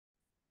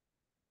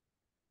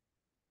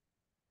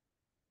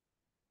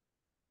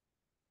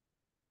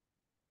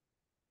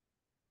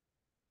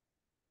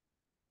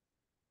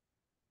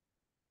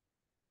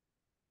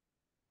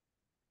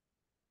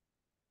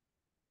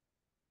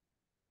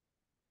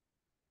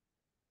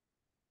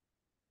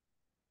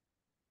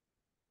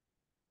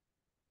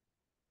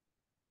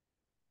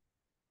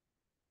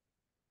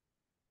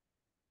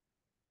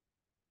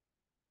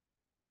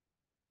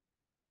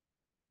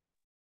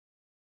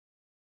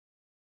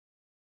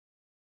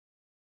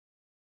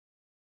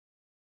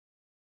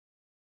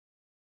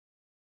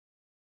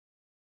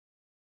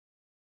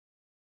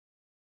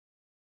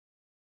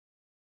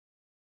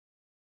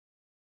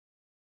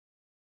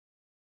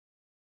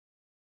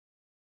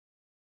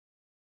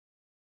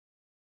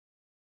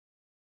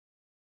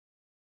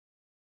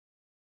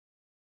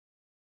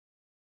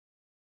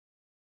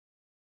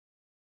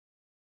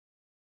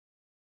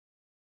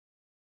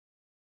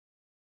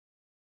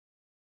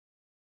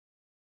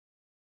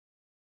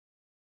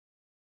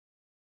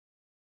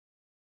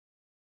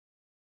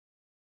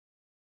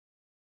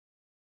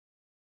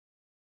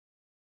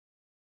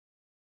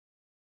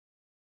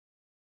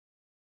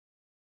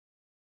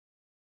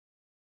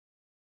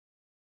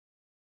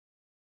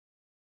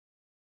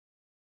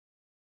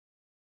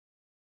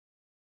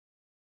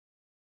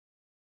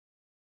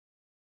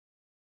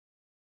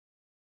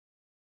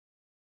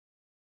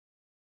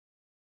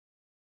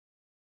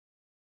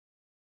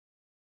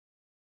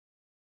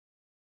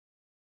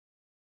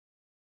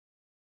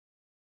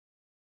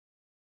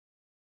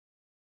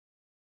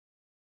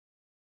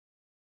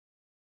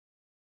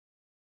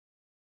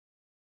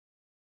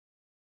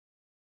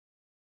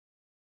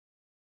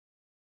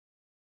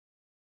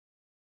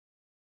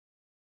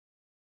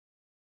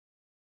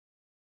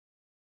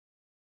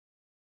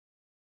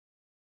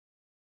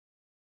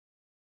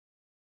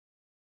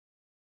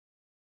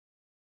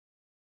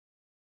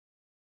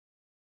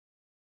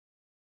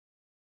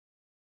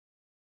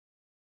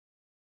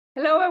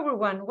Hello,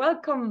 everyone.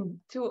 Welcome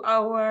to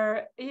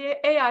our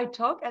AI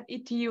talk at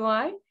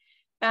ETUI.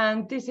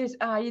 And this is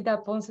Aida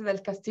Ponce del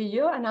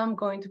Castillo, and I'm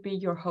going to be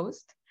your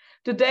host.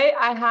 Today,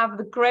 I have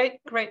the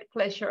great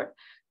pleasure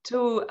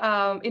to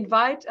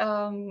invite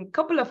a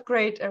couple of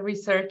great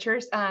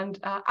researchers and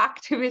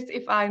activists,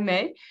 if I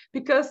may,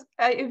 because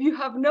if you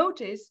have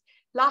noticed,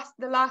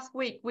 the last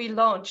week, we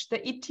launched the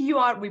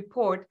ETUI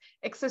report,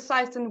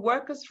 Exercise and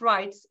Workers'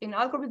 Rights in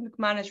Algorithmic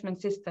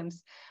Management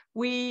Systems.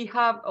 The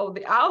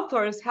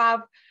authors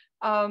have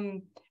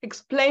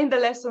explained the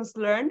lessons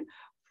learned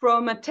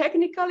from a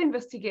technical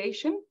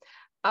investigation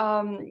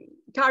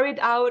carried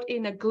out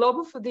in a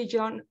global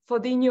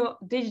Fodinho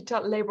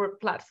digital labor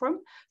platform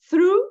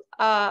through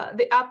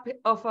the app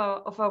of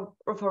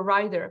a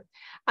rider.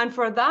 And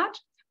for that,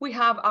 we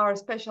have our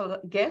special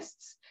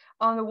guests.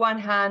 On the one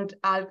hand,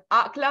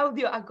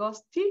 Claudio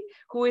Agosti,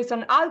 who is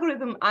an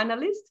algorithm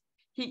analyst.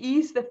 He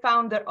is the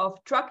founder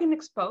of Tracking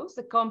Exposed,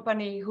 the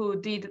company who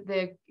did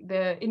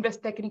the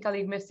technical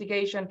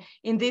investigation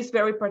in this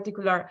very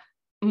particular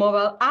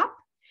mobile app.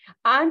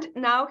 And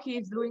now he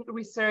is doing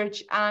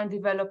research and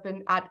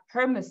development at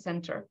Hermes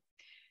Center,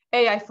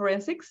 AI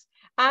forensics.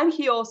 And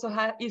he also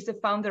is the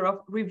founder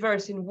of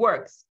Reversing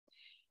Works.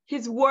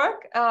 His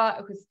work,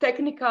 his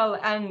technical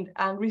and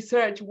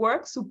research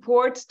work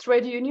supports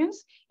trade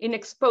unions in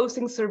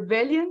exposing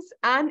surveillance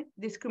and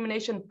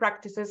discrimination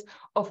practices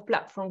of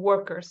platform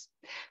workers.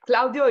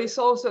 Claudio is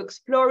also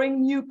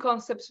exploring new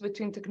concepts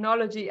between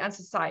technology and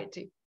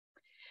society.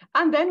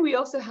 And then we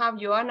also have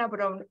Joanna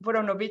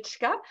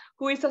Woronowiczka,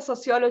 who is a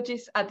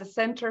sociologist at the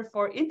Center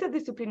for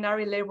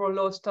Interdisciplinary Labor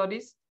Law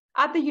Studies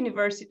at the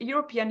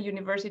European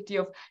University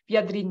of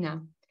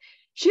Viadrina.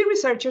 She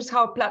researches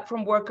how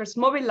platform workers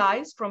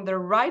mobilize from their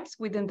rights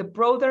within the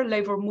broader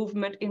labor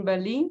movement in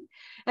Berlin.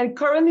 And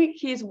currently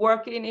he is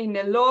working in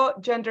a law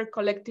gender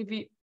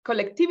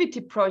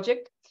collectivity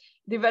project,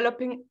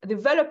 developing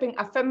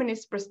a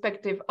feminist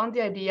perspective on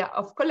the idea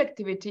of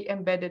collectivity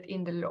embedded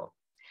in the law.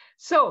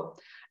 So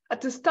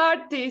to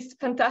start this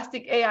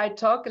fantastic AI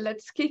talk,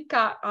 let's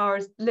kickstart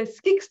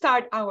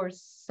our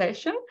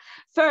session.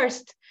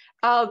 First,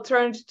 I'll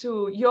turn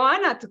to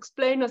Joanna to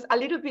explain us a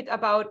little bit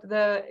about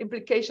the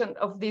implication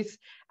of this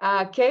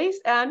case,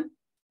 and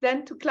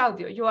then to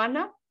Claudio.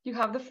 Joanna, you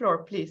have the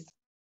floor, please.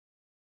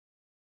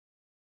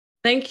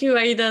 Thank you,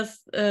 Aida,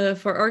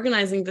 for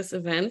organizing this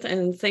event,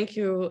 and thank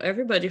you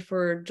everybody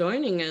for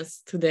joining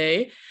us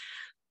today.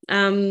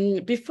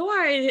 Before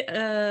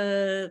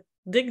I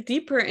dig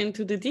deeper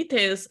into the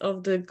details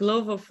of the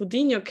Glovo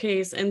Fodinho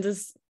case and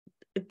this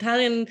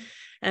Italian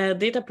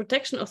Data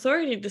Protection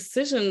Authority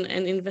decision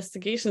and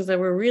investigations that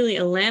were really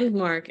a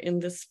landmark in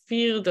this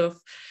field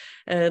of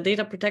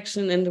data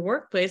protection in the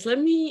workplace, let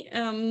me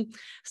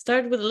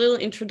start with a little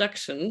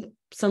introduction.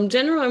 Some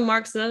general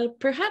remarks that are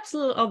perhaps a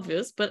little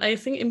obvious, but I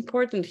think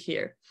important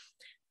here.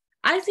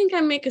 I think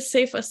I make a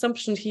safe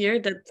assumption here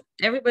that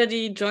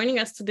everybody joining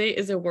us today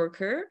is a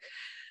worker.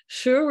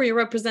 Sure, we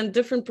represent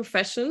different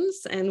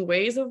professions and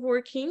ways of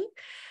working,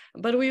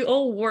 but we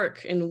all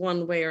work in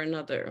one way or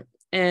another.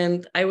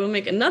 And I will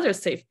make another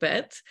safe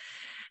bet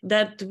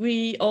that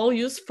we all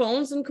use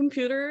phones and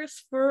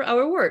computers for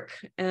our work.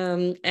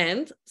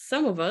 And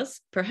some of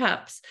us,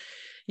 perhaps,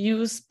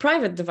 use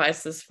private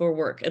devices for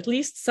work, at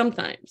least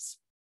sometimes.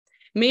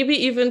 Maybe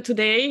even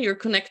today you're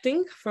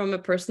connecting from a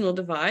personal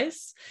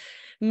device.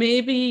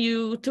 Maybe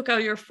you took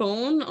out your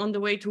phone on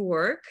the way to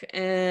work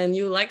and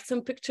you liked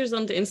some pictures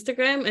on the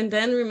Instagram and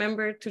then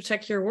remembered to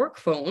check your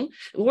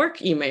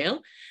work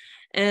email.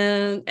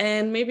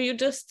 And maybe you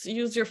just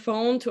use your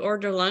phone to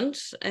order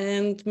lunch,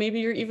 and maybe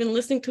you're even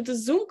listening to the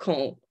Zoom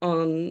call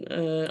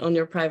on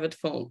your private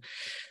phone.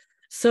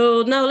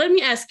 So now let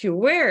me ask you,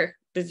 where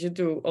did you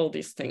do all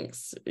these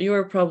things? You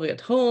were probably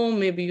at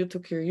home, maybe you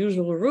took your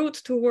usual route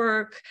to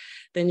work,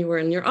 then you were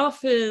in your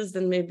office,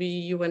 then maybe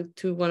you went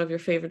to one of your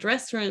favorite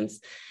restaurants.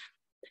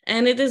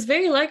 And it is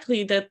very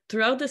likely that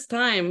throughout this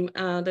time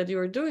that you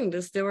were doing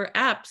this, there were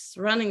apps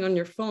running on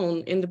your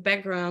phone in the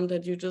background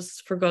that you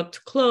just forgot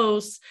to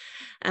close,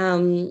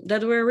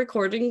 that were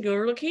recording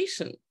your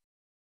location.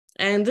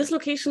 And this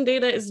location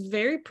data is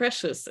very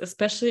precious,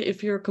 especially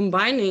if you're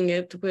combining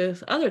it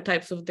with other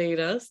types of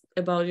data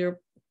about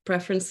your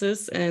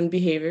preferences and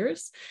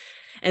behaviors.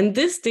 And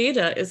this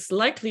data is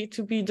likely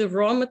to be the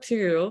raw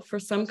material for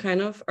some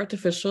kind of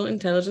artificial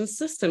intelligence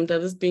system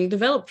that is being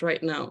developed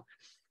right now.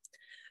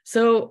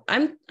 So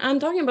I'm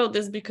talking about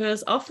this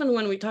because often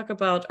when we talk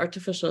about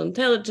artificial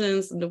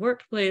intelligence in the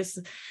workplace,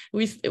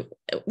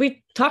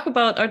 we talk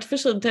about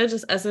artificial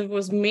intelligence as if it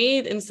was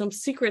made in some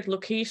secret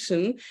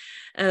location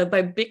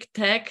by big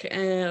tech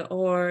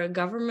or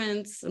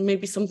governments,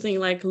 maybe something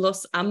like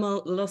Los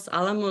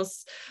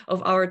Alamos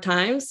of our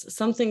times,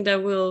 something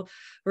that will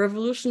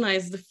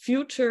revolutionize the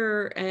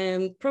future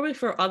and probably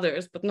for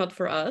others, but not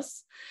for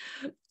us.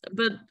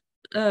 But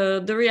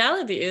the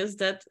reality is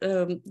that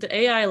the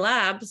AI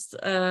labs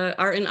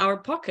are in our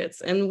pockets,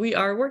 and we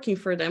are working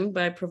for them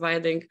by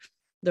providing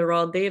the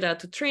raw data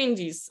to train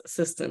these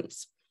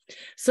systems.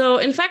 So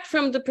in fact,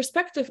 from the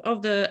perspective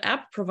of the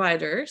app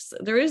providers,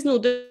 there is no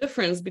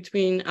difference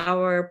between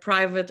our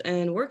private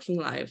and working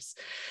lives.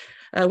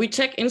 We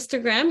check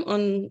Instagram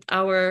on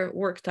our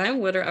work time,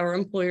 whether our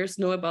employers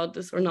know about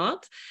this or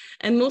not.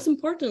 And most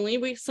importantly,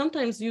 we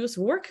sometimes use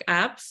work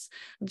apps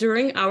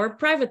during our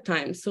private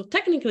time. So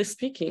technically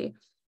speaking,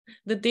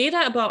 the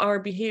data about our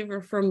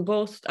behavior from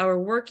both our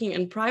working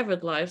and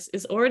private lives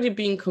is already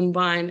being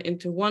combined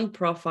into one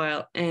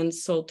profile and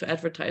sold to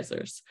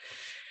advertisers.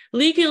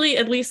 Legally,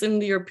 at least in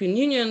the European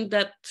Union,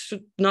 that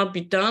should not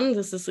be done.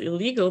 This is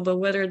illegal, but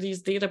whether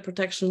these data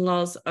protection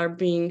laws are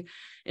being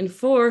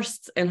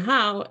enforced and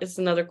how is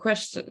another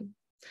question.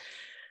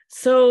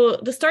 So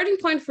the starting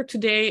point for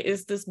today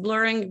is this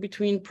blurring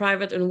between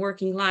private and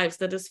working lives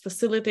that is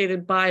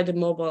facilitated by the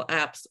mobile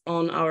apps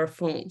on our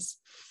phones.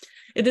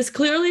 It is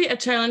clearly a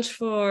challenge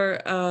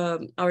for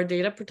our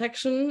data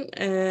protection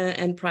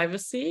and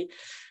privacy,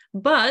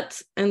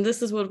 but, and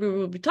this is what we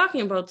will be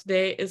talking about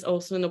today, is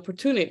also an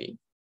opportunity.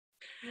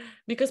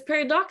 Because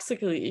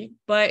paradoxically,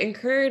 by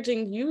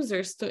encouraging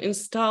users to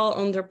install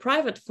on their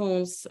private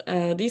phones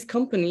these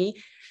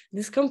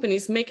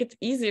companies make it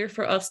easier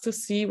for us to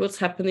see what's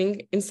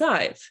happening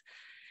inside.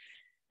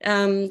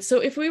 So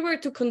if we were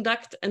to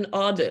conduct an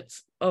audit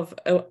of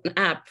an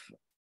app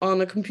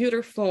on a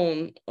computer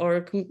phone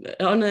or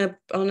on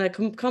a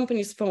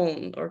company's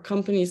phone or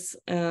company's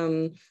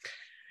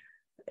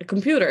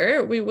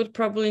computer, we would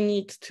probably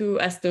need to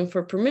ask them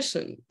for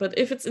permission. But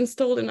if it's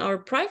installed in our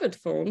private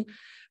phone,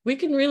 we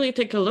can really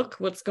take a look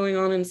what's going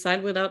on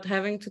inside without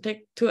having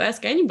to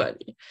ask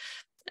anybody.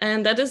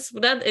 And that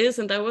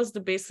was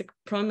the basic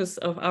premise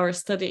of our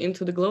study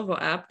into the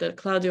Glovo app that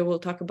Claudio will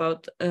talk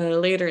about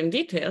later in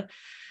detail.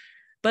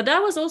 But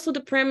that was also the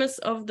premise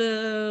of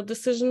the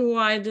decision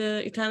why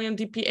the Italian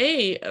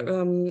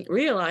DPA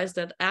realized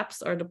that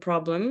apps are the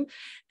problem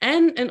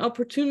and an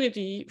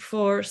opportunity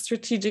for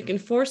strategic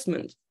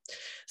enforcement.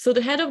 So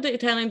the head of the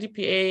Italian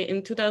DPA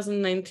in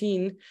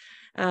 2019,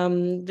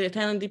 the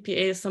Italian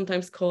DPA is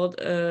sometimes called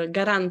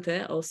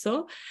Garante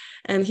also.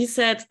 And he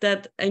said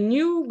that a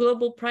new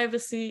global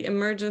privacy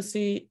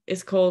emergency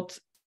is called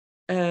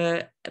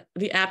the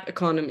app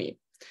economy.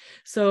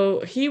 So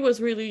he was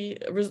really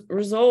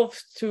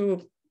resolved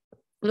to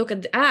look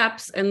at the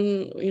apps,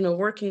 and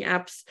working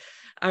apps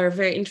are a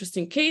very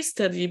interesting case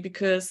study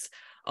because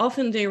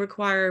often they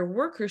require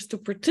workers to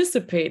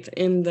participate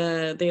in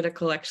the data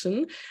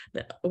collection.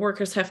 The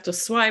workers have to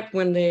swipe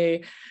when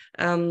they,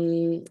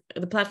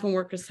 the platform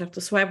workers have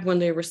to swipe when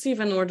they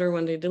receive an order,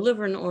 when they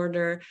deliver an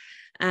order,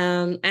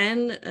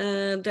 and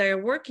their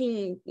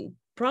working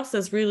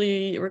process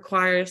really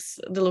requires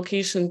the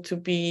location to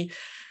be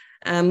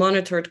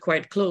monitored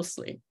quite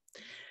closely.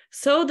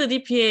 So the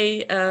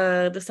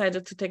DPA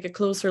decided to take a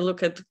closer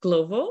look at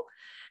Glovo.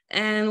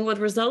 And what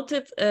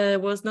resulted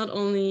was not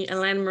only a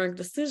landmark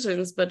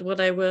decisions, but what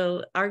I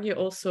will argue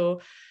also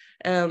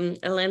a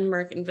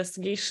landmark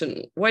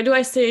investigation. Why do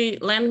I say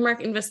landmark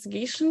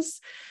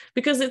investigations?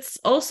 Because it's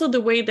also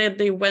the way that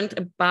they went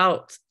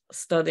about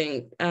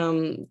studying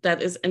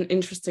that is an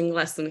interesting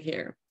lesson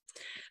here.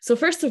 So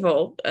first of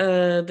all,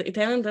 the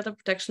Italian Data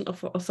Protection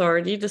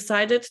Authority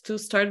decided to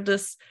start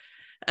this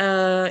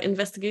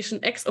investigation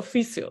ex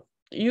officio.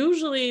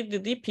 Usually the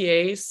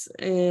DPAs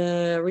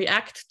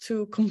react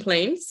to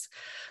complaints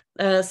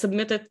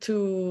submitted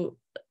to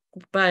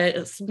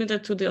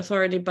the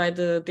authority by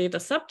the data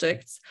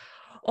subjects,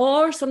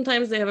 or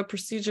sometimes they have a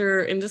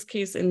procedure. In this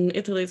case, in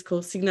Italy, it's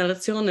called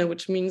segnalazione,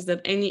 which means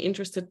that any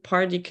interested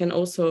party can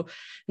also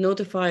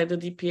notify the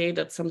DPA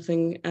that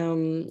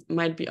something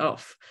might be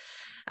off.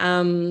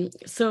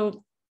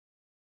 So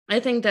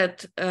I think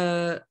that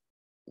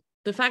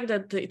the fact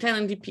that the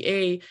Italian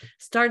DPA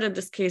started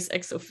this case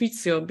ex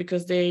officio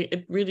because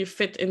it really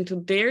fit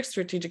into their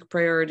strategic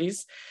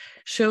priorities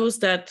shows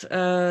that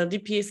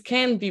DPAs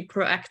can be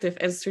proactive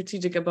and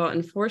strategic about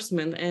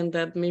enforcement, and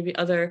that maybe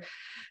other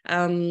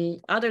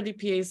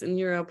DPAs in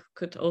Europe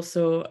could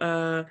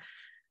also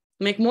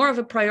make more of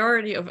a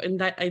priority of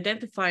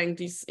identifying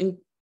these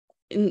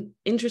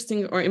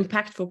interesting or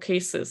impactful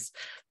cases.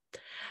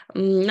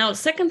 Now,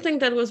 second thing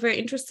that was very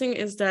interesting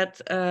is that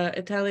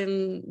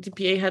Italian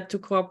DPA had to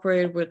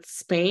cooperate with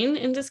Spain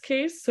in this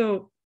case.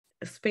 So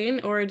Spain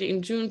already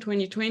in June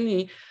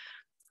 2020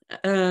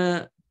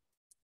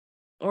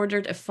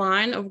 ordered a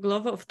fine of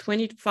Glovo of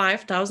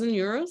 25,000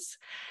 euros,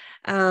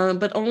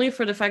 but only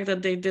for the fact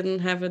that they didn't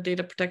have a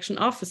data protection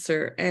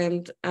officer.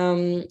 And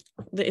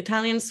the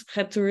Italians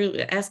had to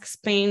really ask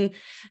Spain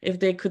if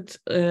they could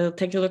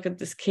take a look at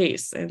this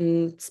case.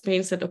 And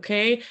Spain said,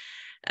 okay,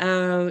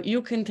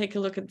 you can take a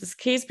look at this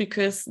case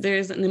because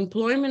there's an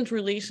employment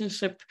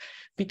relationship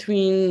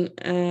between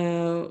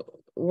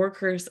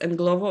workers and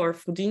Glovo or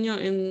Fudinho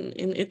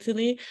in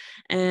Italy.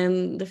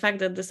 And the fact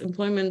that this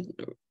employment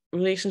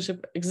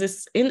relationship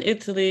exists in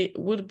Italy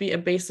would be a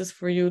basis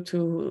for you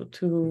to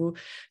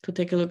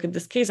take a look at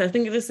this case. I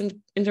think this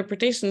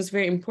interpretation is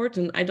very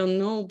important. I don't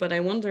know, but I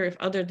wonder if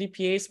other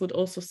DPAs would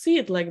also see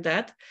it like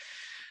that.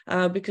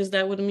 because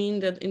that would mean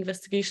that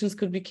investigations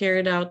could be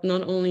carried out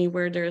not only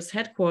where there is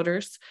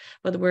headquarters,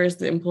 but where is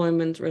the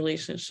employment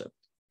relationship.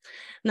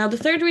 Now, the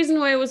third reason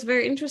why it was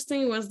very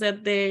interesting was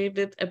that they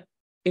did an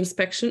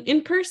inspection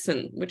in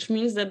person, which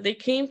means that they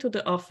came to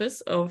the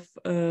office of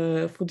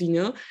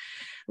Fudinho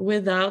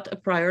without a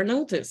prior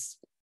notice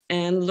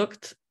and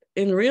looked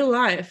in real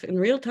life, in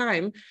real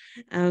time,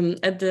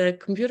 at the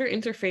computer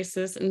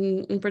interfaces,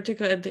 in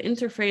particular at the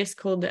interface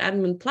called the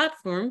admin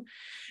platform.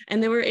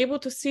 And they were able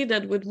to see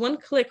that with one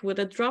click, with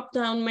a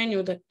drop-down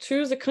menu that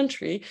choose a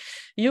country,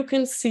 you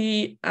can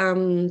see,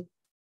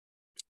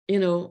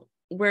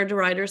 where the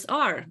riders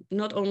are,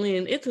 not only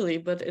in Italy,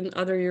 but in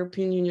other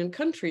European Union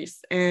countries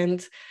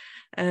and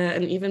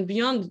even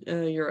beyond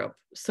Europe.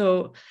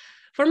 So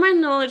for my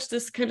knowledge,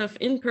 this kind of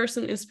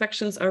in-person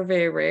inspections are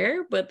very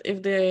rare, but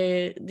if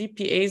the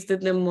DPAs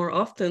did them more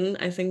often,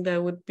 I think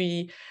that would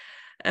be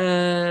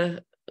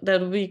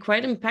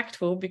quite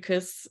impactful,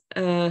 because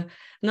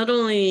not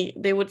only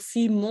they would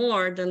see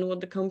more than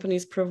what the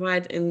companies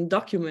provide in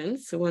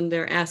documents when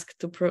they're asked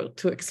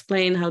to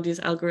explain how these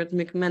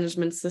algorithmic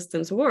management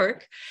systems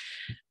work,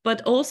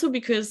 but also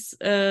because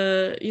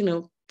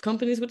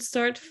companies would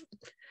start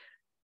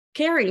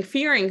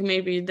fearing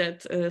maybe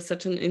that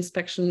such an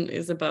inspection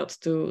is about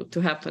to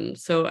happen.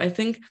 So I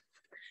think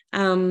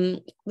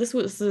this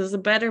is a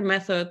better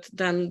method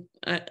than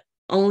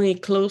only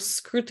close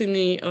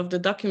scrutiny of the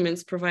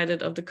documents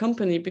provided of the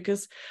company,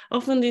 because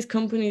often these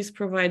companies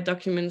provide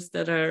documents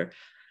that are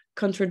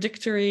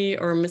contradictory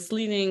or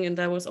misleading, and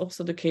that was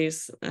also the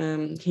case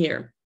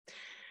here.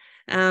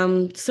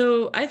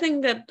 So I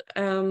think that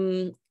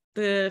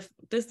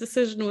this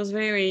decision was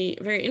very,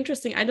 very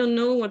interesting. I don't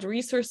know what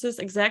resources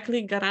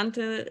exactly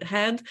Garante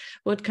had,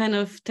 what kind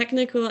of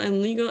technical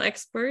and legal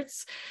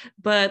experts,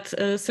 but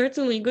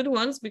certainly good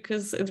ones,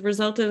 because it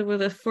resulted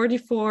with a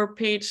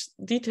 44-page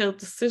detailed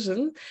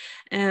decision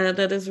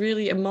that is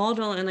really a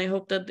model, and I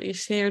hope that they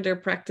share their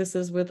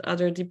practices with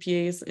other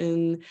DPAs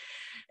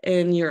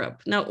in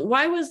Europe. Now,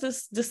 why was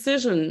this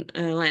decision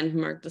a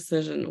landmark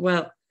decision?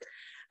 Well,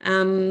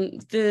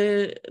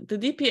 the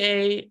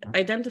DPA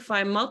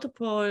identified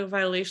multiple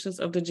violations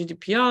of the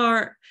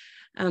GDPR,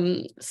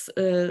 and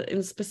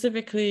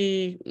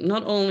specifically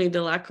not only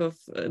the lack of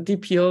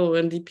DPO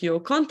and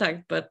DPO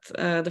contact, but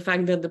the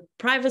fact that the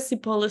privacy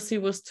policy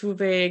was too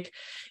vague.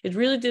 It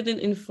really didn't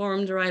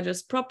inform the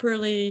riders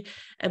properly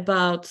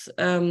about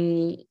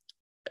the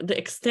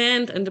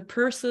extent and the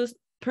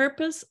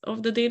purpose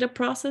of the data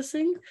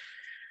processing.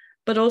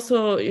 But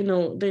also,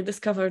 they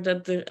discovered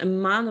that the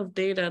amount of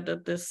data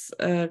that this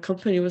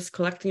company was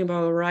collecting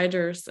about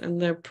riders and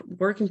their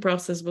working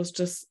process was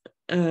just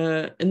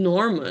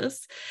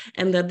enormous,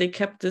 and that they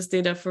kept this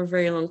data for a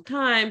very long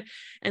time,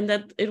 and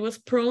that it was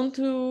prone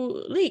to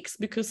leaks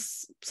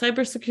because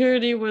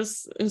cybersecurity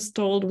was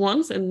installed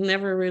once and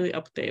never really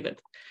updated.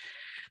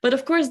 But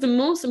of course, the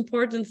most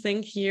important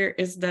thing here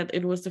is that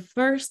it was the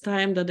first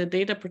time that the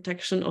Data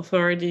Protection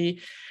Authority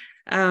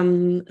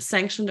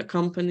sanctioned a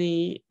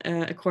company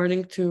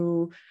according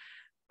to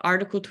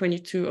Article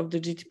 22 of the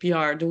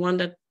GDPR, the one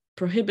that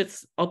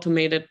prohibits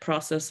automated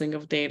processing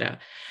of data.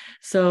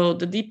 So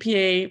the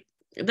DPA,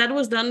 that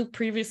was done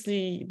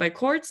previously by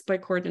court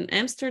in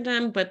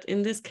Amsterdam, but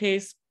in this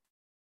case,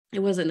 it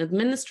was an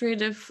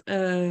administrative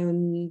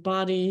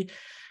body.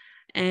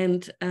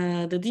 And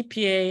the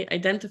DPA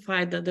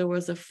identified that there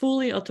was a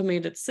fully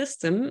automated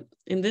system,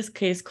 in this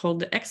case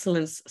called the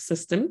excellence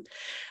system,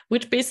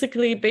 which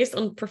basically, based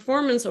on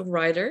performance of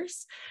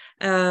riders,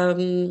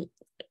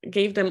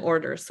 gave them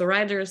orders. So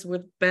riders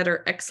with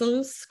better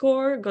excellence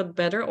score got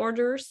better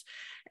orders,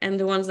 and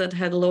the ones that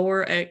had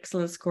lower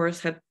excellence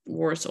scores had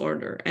worse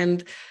order.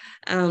 And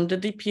the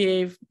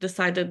DPA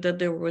decided that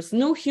there was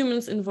no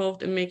humans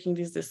involved in making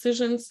these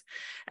decisions,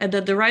 and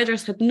that the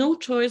riders had no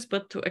choice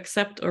but to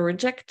accept or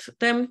reject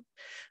them.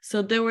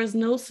 So there was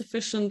no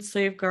sufficient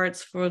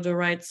safeguards for the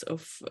rights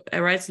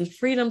and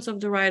freedoms of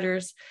the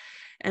riders,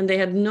 and they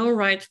had no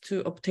right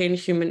to obtain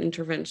human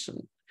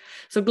intervention.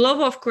 So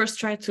Glovo, of course,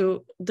 tried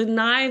to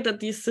deny that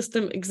this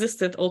system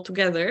existed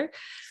altogether,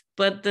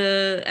 but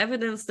the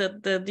evidence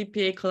that the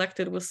DPA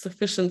collected was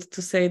sufficient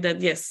to say that,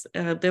 yes,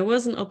 there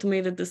was an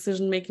automated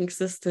decision-making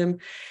system,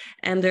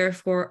 and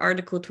therefore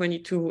Article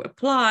 22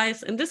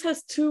 applies. And this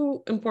has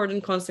two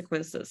important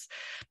consequences.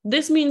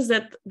 This means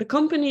that the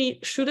company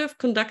should have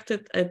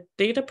conducted a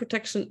data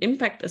protection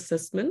impact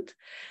assessment,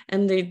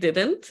 and they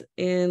didn't.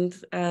 And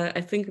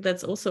I think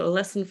that's also a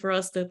lesson for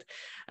us, that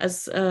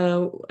as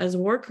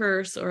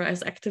workers or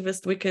as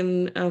activists, we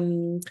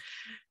can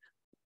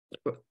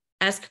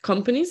ask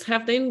companies,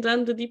 have they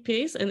done the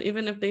DPAs? And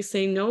even if they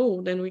say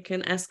no, then we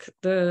can ask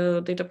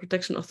the data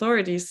protection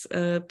authorities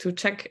to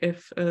check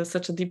if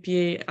such a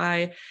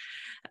DPA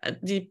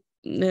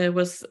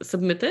was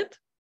submitted.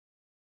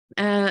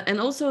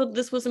 And also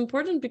this was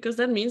important because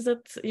that means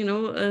that,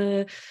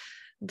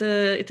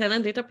 the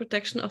Italian Data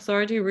Protection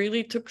Authority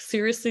really took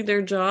seriously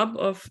their job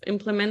of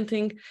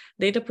implementing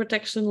data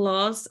protection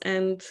laws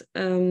and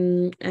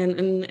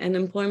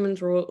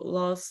employment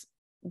laws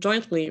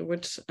jointly,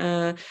 which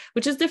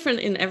is different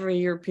in every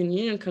European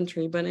Union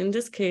country. But in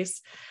this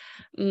case,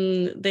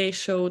 they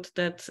showed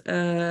that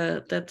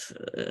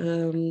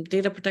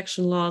data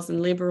protection laws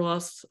and labor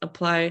laws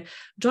apply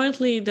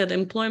jointly, that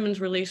employment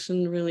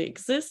relation really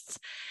exists.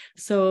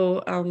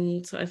 So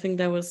I think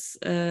that was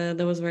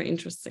very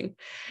interesting.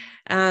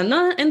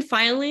 And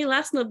finally,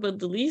 last but not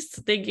the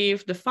least, they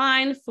gave the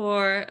fine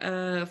for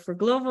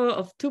Glovo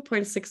of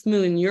 2.6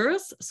 million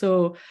euros.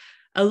 So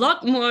a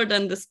lot more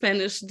than the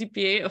Spanish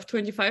DPA of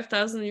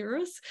 25,000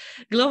 euros.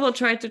 Glovo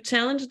tried to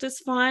challenge this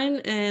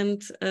fine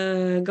and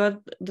got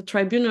the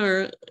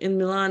tribunal in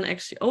Milan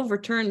actually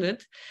overturned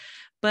it.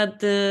 But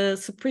the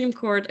Supreme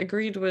Court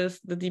agreed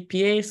with the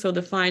DPA, so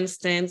the fine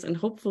stands and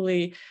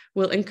hopefully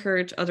will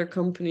encourage other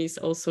companies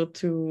also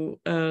to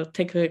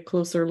take a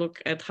closer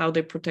look at how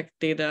they protect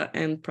data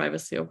and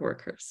privacy of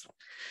workers.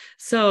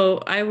 So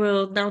I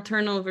will now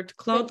turn over to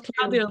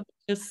Claudio.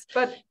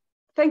 But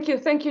thank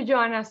you,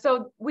 Joanna.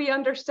 So we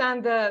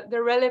understand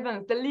the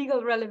relevance, the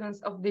legal relevance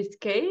of this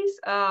case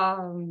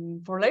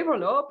for labor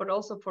law, but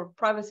also for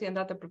privacy and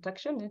data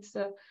protection. It's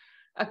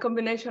a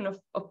combination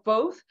of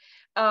both,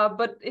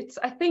 but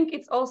I think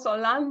it's also a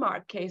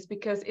landmark case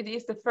because it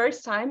is the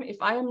first time, if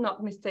I am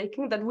not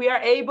mistaken, that we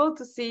are able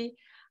to see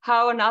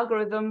how an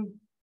algorithm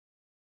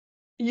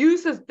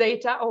uses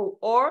data,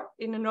 or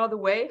in another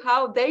way,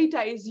 how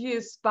data is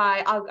used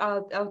by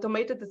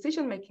automated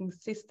decision-making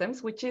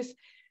systems, which is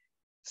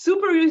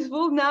super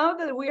useful now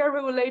that we are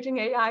regulating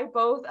AI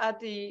both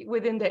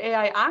within the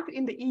AI Act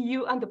in the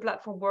EU and the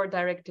Platform Work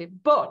Directive.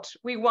 But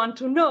we want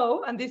to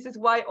know, and this is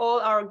why all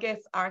our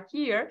guests are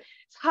here,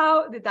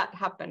 how did that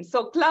happen?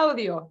 So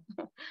Claudio,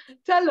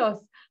 tell us,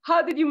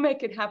 how did you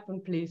make it happen,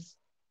 please?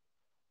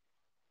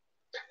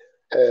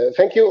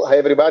 Thank you. Hi,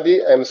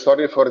 everybody. I'm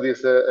sorry for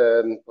this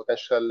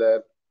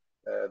potential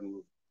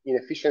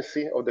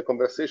inefficiency of the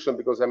conversation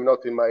because I'm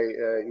not in my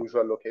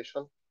usual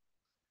location.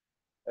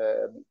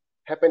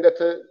 Happened that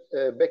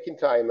back in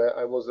time,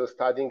 I was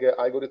studying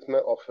algorithm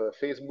of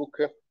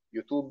Facebook,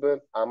 YouTube,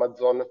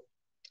 Amazon,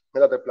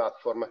 and other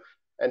platform.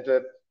 And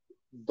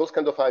those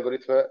kind of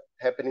algorithms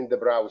happen in the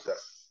browser.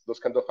 Those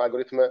kind of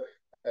algorithms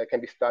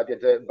can be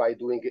studied by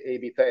doing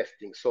A/B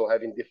testing, so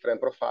having different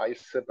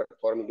profiles,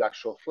 performing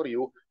action for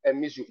you, and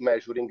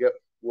measuring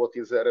what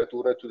is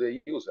returned to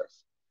the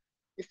users.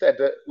 Instead,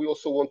 we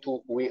also want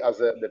to, we as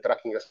the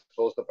Tracking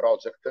Exposed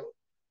project,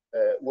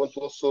 want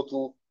to also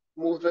to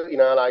move in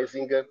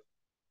analyzing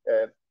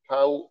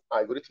how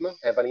algorithms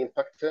have an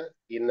impact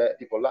in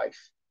people's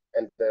lives.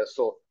 And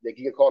so the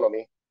gig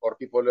economy, or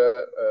people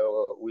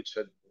which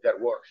their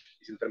work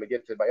is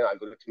intermediated by an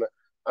algorithm,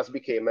 has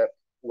become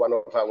one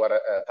of our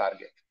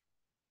targets.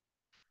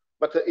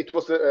 But it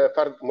was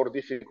far more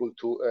difficult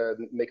to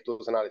make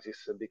those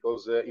analyses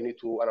because you need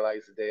to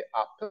analyze the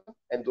app,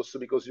 and also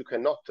because you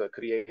cannot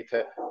create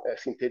a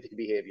synthetic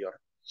behavior.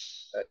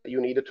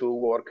 You need to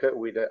work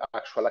with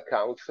actual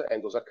accounts,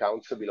 and those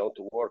accounts belong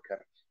to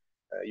workers.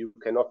 You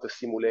cannot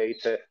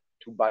simulate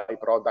to buy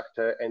product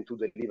and to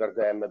deliver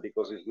them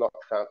because it's not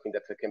something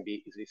that can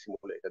be easily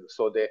simulated.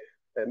 So the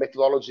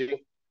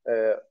methodology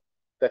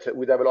that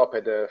we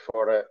developed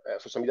for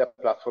social media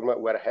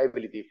platform were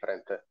heavily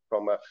different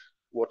from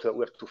what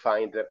we're to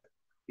find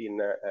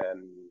in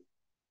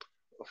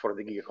for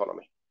the gig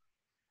economy.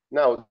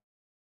 Now,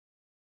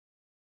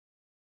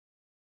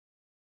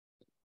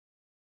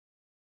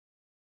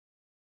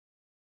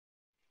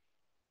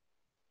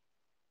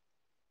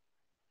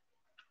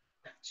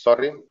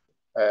 sorry,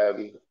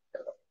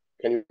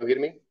 can you hear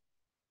me?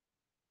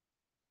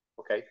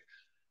 Okay.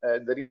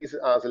 There is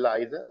a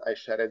slide I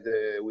shared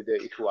with the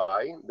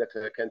ETUI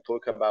that can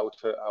talk about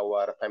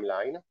our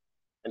timeline.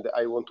 And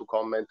I want to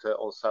comment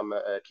on some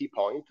key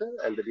points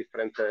and the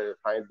different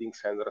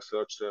findings and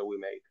research we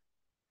made.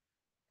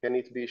 Can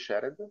it be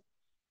shared?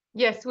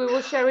 Yes, we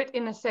will share it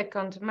in a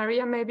second.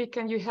 Maria, maybe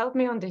can you help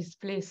me on this,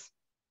 please?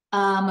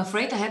 I'm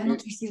afraid I have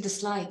not received the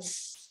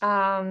slides.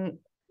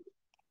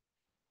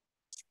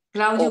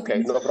 Claudio, okay,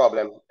 no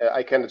problem.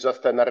 I can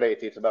just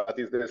narrate it, but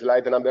it's the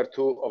slide number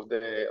 2 of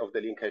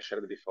the link I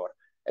shared before.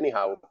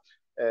 Anyhow,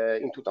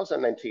 in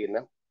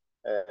 2019,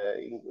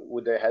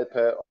 with the help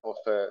of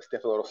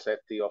Stefano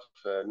Rossetti of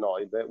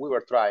NOIB, we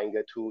were trying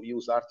to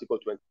use Article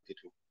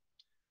 22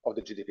 of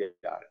the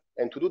GDPR.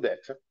 And to do that,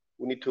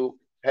 we need to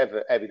have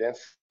evidence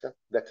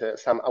that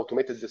some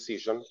automated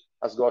decision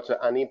has got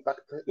an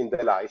impact in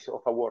the life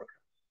of a worker.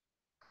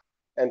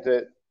 And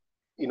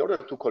in order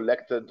to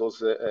collect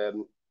those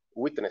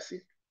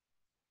witnesses,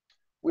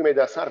 we made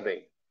a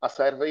survey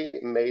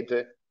made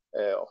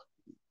of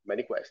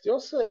many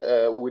questions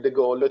with the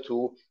goal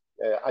to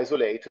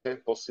isolate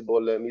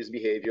possible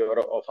misbehavior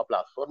of a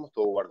platform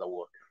toward a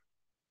worker.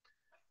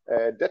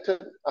 That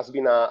has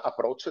been an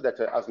approach that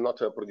has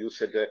not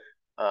produced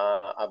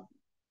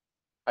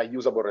a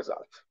usable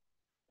result.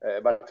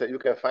 But you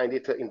can find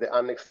it in the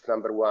annex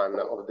number 1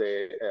 of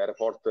the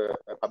report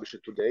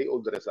published today,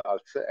 all the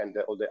results and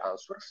all the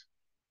answers,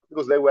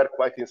 because they were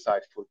quite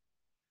insightful.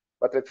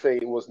 But let's say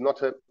it was not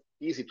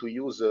easy to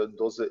use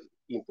those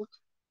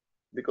inputs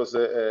because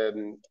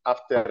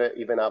after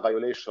even a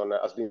violation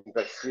has been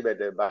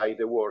perceived by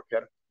the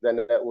worker, then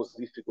it was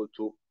difficult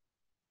to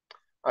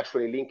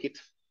actually link it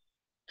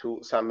to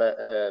some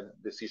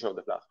decision of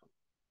the platform.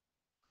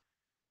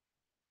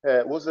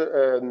 Was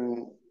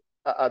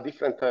a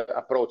different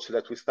approach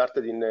that we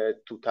started in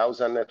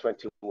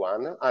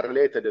 2021,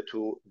 unrelated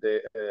to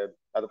the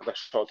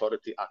Adaptation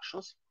Authority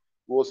actions,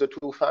 was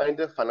to find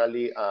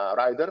finally a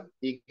rider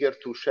eager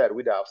to share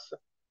with us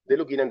the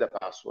login and the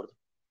password,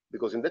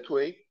 because in that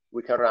way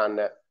we can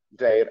run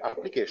their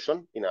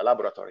application in a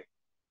laboratory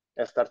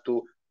and start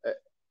to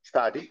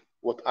study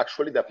what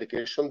actually the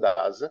application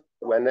does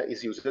when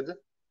it's used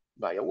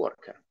by a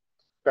worker.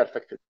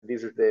 Perfect.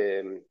 This is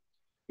the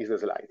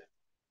slide.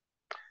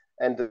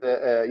 And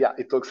yeah,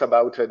 it talks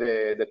about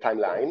the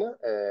timeline.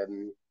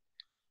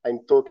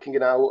 I'm talking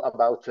now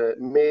about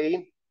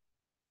May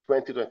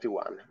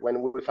 2021,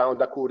 when we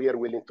found a courier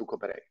willing to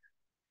cooperate.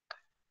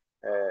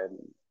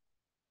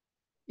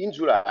 In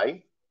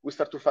July, we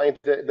start to find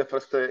the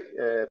first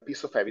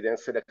piece of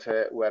evidence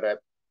that were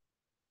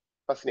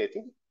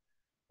fascinating.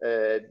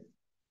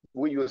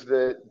 We used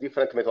a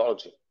different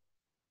methodology.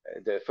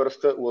 The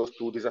first was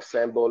to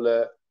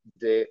disassemble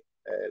the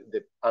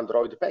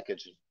Android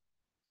package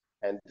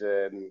and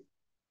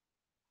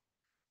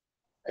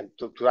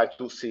to try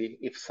to see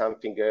if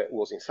something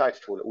was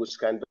insightful, which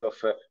kind of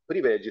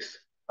privileges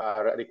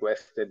are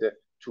requested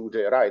to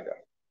the rider.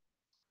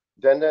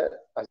 Then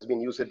has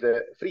been used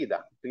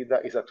Frida.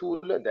 Frida is a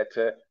tool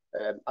that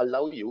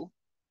allows you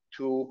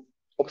to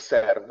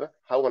observe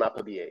how an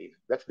app behaves.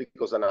 That's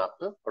because an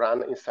app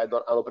runs inside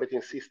an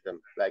operating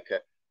system, like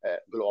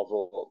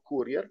Glovo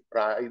Courier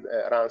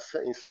runs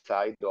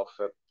inside of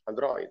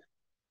Android.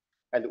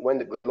 And when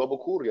the Glovo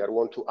Courier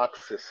wants to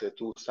access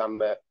to some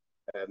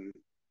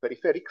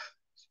peripherals,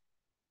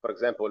 for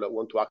example,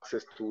 want to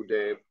access to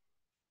the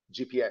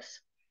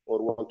GPS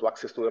or want to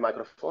access to the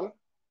microphone,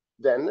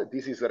 then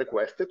this is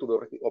requested to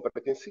the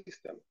operating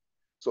system.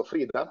 So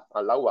Frida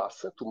allows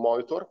us to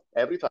monitor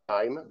every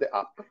time the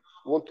app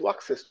wants to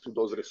access to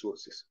those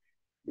resources.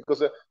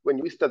 Because when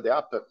you install the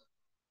app,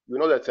 you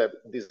know that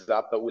this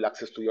app will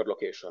access to your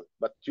location,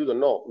 but you don't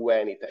know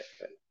when it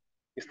happened.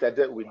 Instead,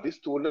 with this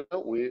tool,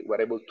 we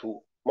were able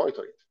to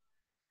monitor it.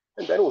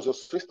 And then was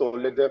also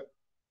installed,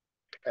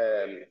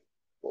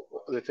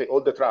 let's say,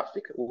 all the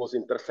traffic was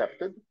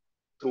intercepted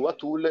through a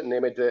tool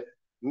named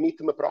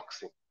MITM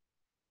proxy.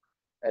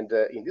 And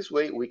in this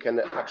way, we can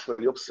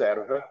actually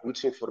observe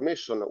which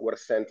information were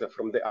sent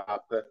from the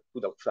app to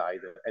the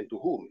outside and to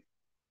whom.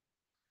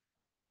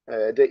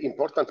 The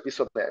important piece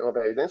of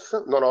evidence,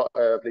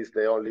 please,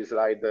 the only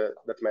slide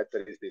that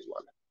matters is this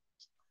one.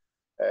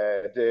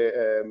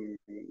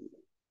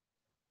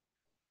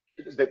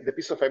 The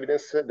piece of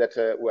evidence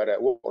that were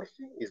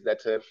worthy is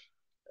that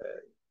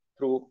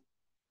through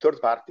third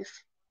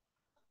parties,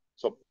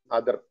 so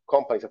other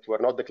companies that were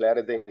not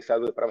declared inside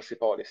of the privacy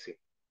policy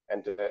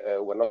and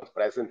were not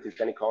present in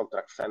any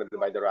contract signed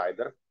by the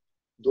rider,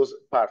 those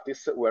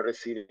parties were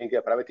receiving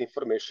private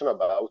information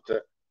about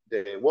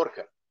the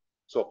worker.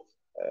 So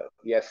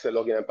yes,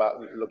 login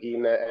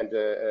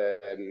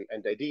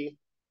and ID,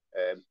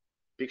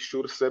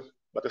 pictures,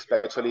 but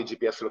especially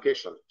GPS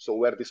location. So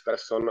where this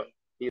person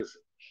is.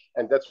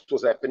 And that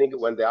was happening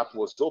when the app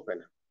was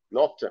open,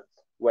 not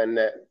when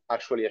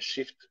actually a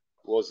shift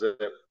was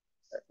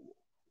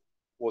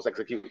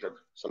executed.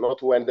 So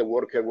not when the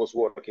worker was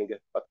working,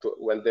 but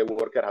when the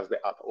worker has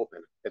the app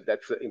open. And that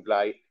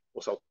implies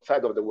was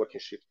outside of the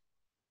working shift.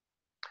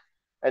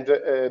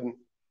 And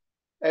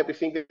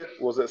everything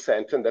was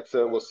sent, and that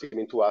was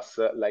seeming to us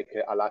like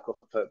a lack of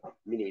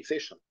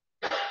minimization.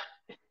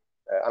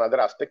 Another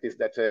aspect is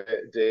that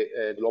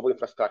the global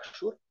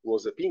infrastructure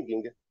was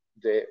pinging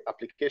the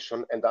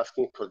application and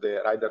asking for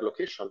the rider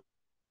location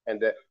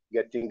and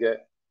getting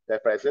their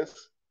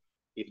presence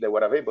if they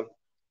were available.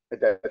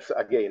 That's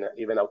again,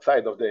 even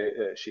outside of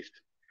the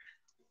shift.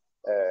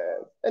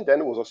 And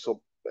then it was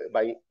also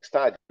by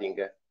studying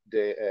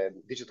the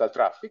digital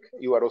traffic,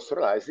 you are also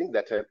realizing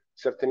that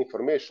certain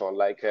information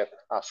like a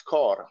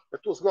score,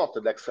 that was not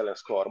the excellent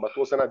score, but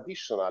was an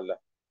additional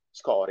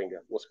scoring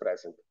was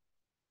present.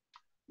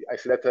 I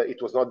see that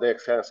it was not the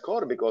excellent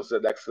score because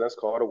the excellent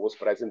score was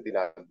present in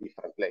a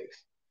different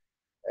place.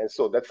 And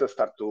so that's a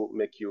start to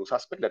make you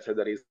suspect that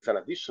there is an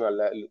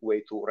additional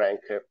way to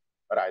rank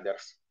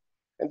riders.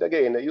 And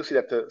again, you see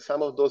that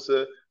some of those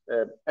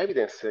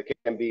evidence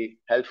can be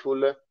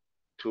helpful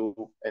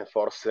to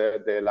enforce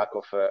the lack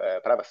of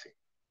privacy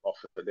of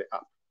the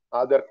app.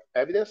 Other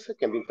evidence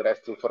can be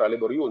interesting for a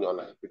labor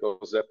union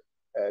because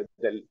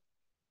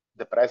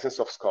the presence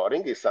of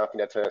scoring is something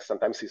that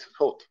sometimes is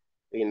fought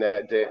in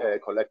the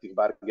collective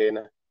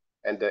bargain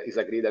and is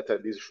agreed that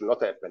this should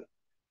not happen.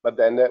 But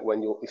then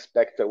when you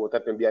inspect what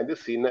happened behind the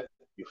scene,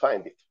 you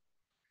find it.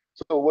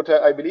 So what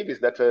I believe is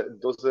that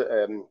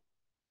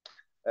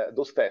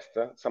those tests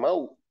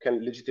somehow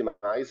can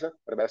legitimize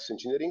reverse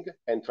engineering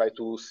and try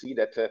to see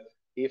that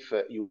if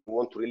you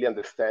want to really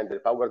understand the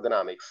power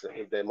dynamics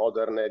in the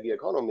modern gig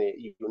economy,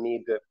 you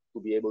need to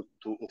be able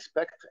to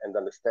inspect and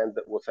understand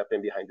what's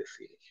happening behind the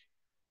scene.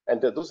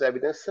 And those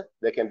evidence,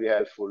 they can be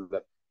helpful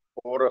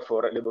or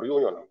for labor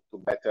union to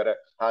better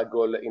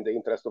haggle in the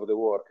interest of the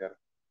worker,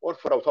 or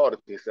for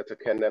authorities that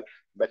can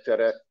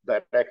better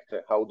direct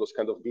how those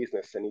kind of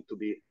business need to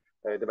be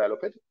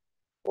developed,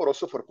 or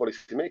also for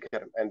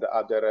policymakers and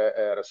other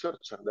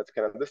researchers that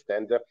can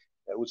understand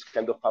which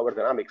kind of power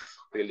dynamics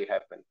really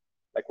happen.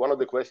 Like one of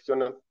the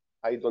questions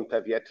I don't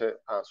have yet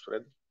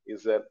answered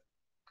is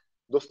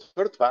those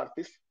third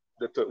parties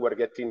that were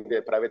getting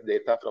the private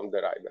data from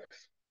the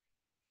riders.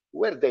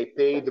 Were they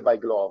paid by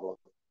Glovo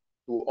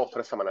to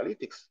offer some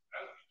analytics,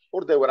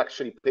 or they were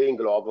actually paying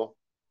Glovo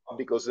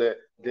because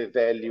the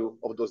value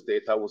of those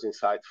data was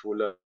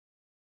insightful?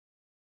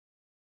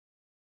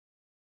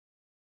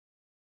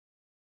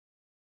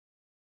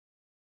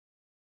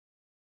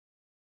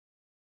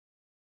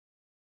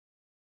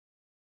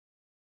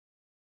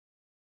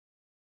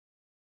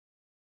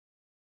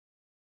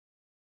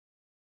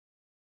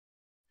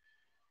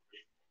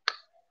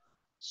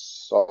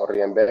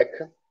 Sorry, I'm back.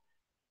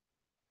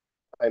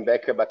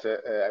 But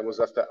I was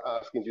just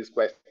asking this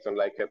question,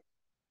 like,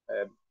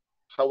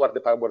 how are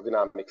the power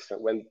dynamics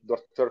when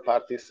third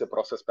parties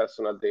process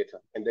personal data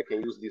and they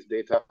can use this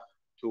data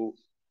to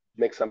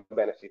make some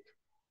benefit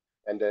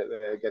and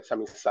get some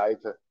insight?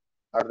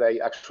 Are they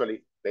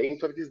actually paying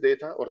for this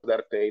data, or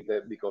they're paid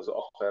because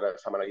of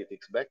some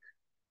analytics back?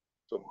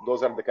 So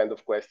those are the kind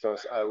of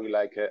questions I would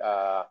like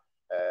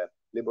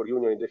labor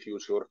union in the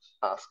future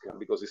ask,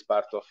 because it's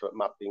part of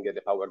mapping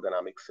the power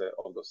dynamics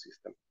of those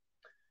systems.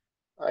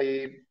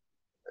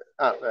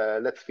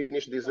 Let's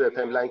finish this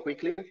timeline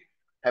quickly.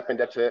 Happened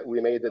that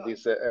we made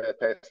this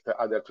test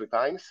other 3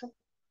 times,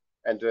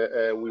 and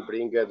we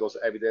bring those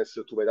evidence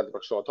to the data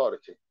protection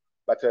authority.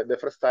 But the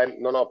first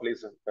time, no,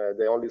 please,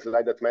 the only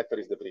slide that matters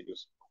is the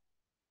previous.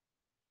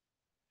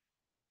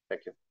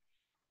 Thank you.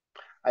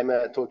 I'm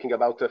talking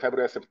about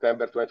February and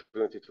September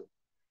 2022.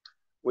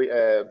 We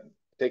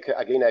take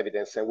again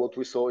evidence, and what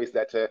we saw is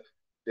that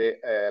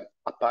the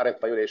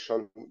apparent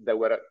violation that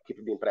were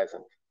keep being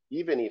present.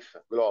 Even if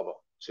Glovo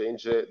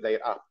change their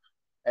app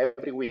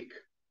every week,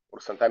 or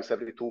sometimes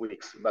every 2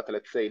 weeks, but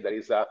let's say there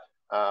is a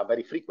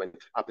very frequent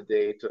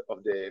update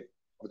of the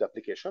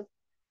application,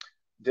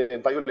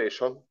 the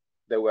violation,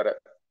 they were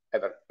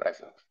ever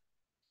present.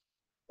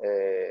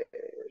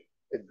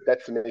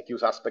 That's the make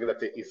use aspect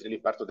that is really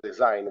part of the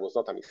design, was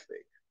not a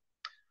mistake.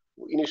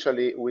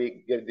 Initially,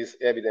 we gave this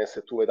evidence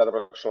to a data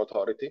protection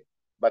authority,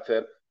 but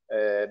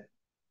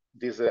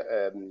this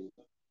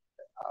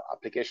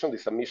application, the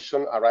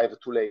submission arrived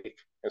too late,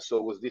 and so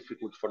it was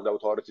difficult for the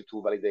authority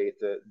to validate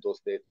those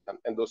data,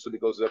 and also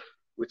because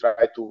we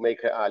tried to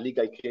make a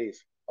legal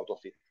case out of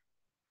it.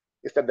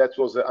 Instead, that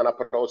was an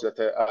approach that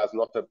has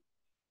not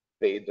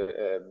paid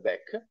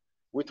back.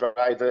 We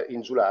tried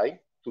in July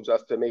to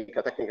just make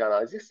a technical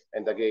analysis,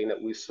 and again,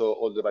 we saw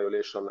all the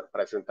violation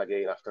present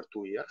again after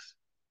 2 years.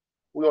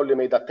 We only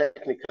made a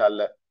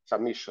technical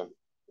submission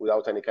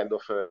without any kind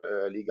of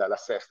legal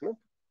assessment,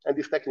 and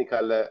this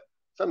technical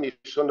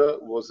submission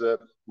was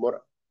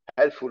more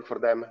helpful for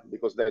them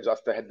because they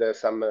just had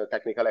some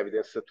technical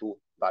evidence to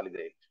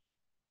validate.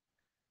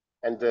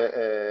 And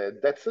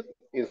that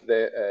is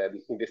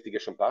the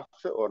investigation part,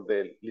 or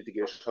the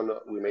litigation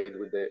we made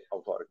with the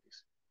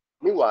authorities.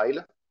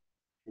 Meanwhile,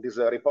 this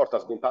report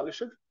has been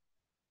published.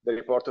 The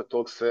report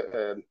talks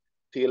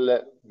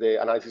till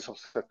the analysis of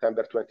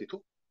September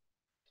 22.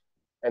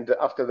 And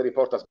after the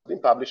report has been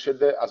published,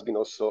 has been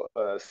also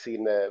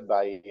seen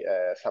by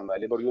some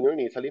labor union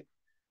in Italy.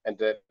 And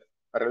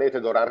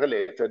related or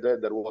unrelated,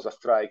 there was a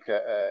strike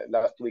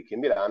last week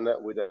in Milan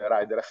with the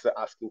riders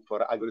asking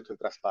for algorithm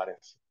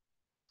transparency.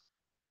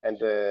 And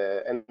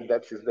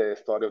that is the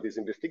story of this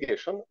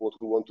investigation. What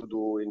we want to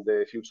do in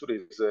the future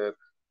is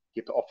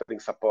keep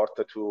offering support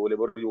to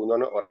labor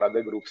union or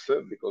other groups,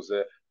 because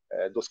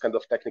those kind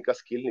of technical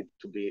skills need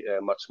to be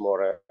much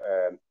more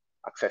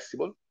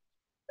accessible.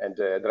 And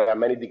there are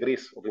many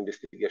degrees of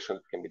investigation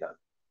that can be done.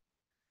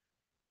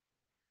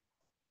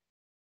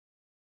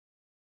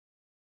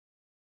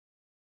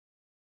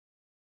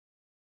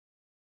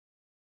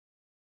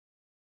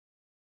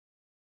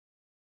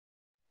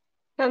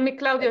 Tell me,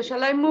 Claudio,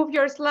 shall I move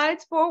your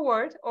slides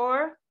forward,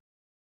 or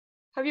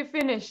have you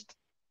finished?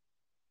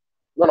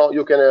 No,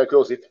 you can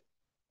close it.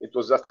 It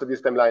was just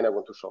this timeline I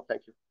want to show.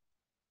 Thank you.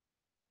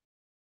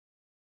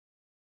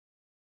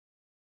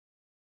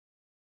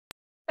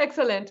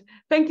 Excellent.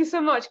 Thank you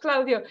so much,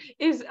 Claudio.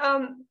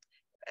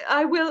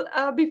 I will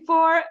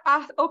before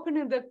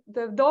opening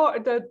the door,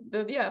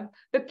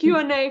 the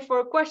Q&A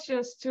for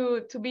questions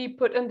to be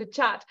put in the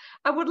chat,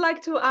 I would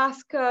like to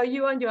ask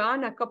you and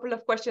Joanna a couple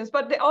of questions.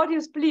 But the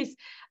audience, please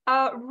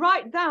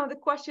write down the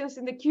questions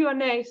in the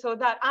Q&A so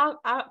that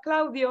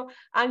Claudio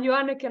and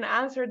Joanna can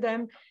answer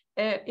them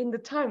in the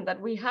time that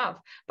we have.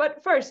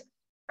 But first,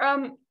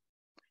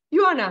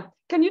 Joanna,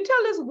 can you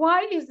tell us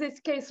why is this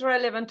case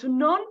relevant to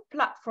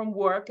non-platform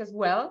work as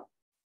well?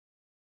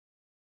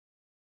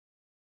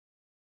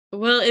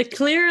 Well,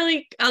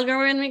 clearly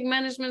algorithmic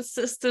management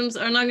systems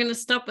are not going to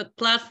stop at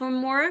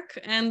platform work,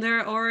 and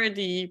they're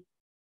already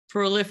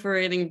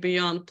proliferating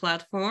beyond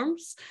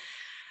platforms.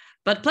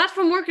 But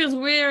platform workers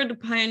were the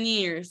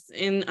pioneers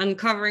in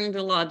uncovering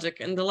the logic,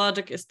 and the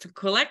logic is to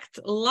collect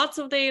lots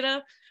of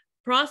data,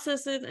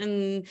 process it,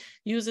 and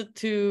use it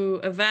to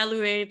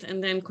evaluate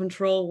and then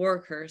control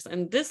workers.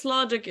 And this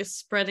logic is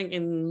spreading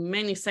in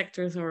many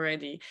sectors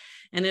already,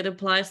 and it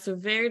applies to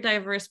very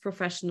diverse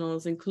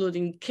professionals,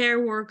 including care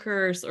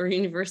workers or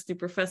university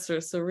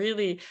professors. So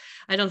really,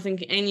 I don't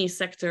think any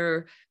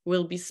sector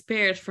will be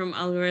spared from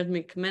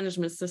algorithmic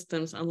management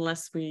systems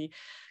unless we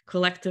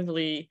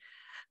collectively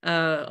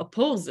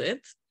oppose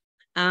it.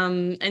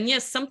 And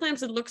yes,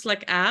 sometimes it looks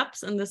like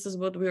apps, and this is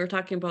what we were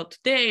talking about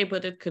today,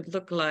 but it could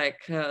look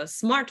like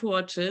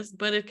smartwatches,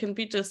 but it can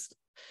be just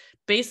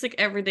basic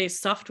everyday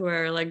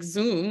software like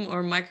Zoom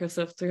or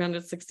Microsoft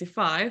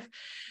 365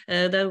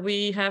 that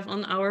we have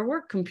on our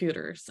work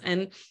computers.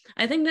 And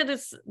I think that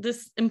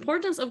this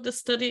importance of the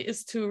study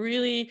is to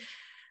really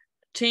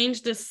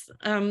change this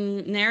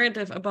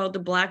narrative about the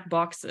black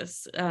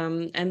boxes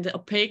and the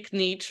opaque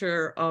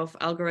nature of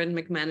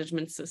algorithmic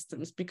management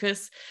systems,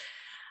 because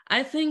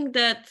I think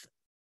that,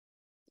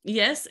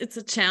 yes, it's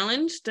a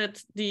challenge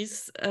that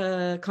these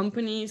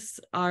companies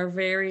are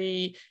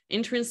very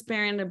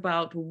intransparent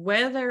about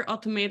whether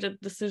automated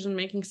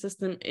decision-making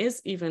system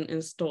is even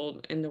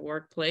installed in the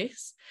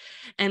workplace.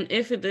 And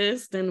if it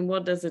is, then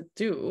what does it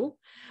do?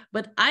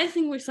 But I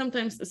think we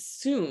sometimes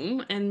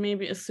assume, and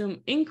maybe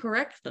assume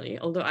incorrectly,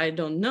 although I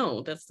don't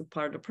know, that's the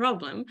part of the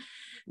problem,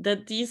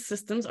 that these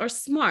systems are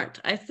smart.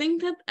 I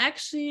think that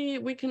actually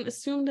we can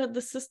assume that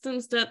the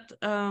systems that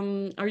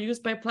are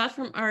used by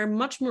platform are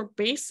much more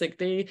basic.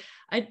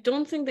 I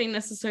don't think they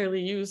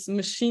necessarily use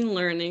machine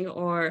learning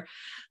or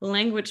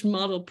language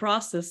model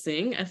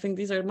processing. I think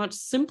these are much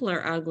simpler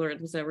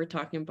algorithms that we're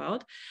talking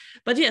about.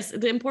 But yes,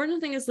 the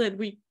important thing is that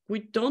we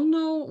don't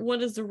know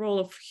what is the role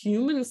of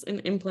humans in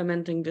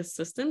implementing these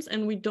systems,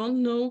 and we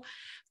don't know,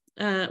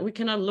 we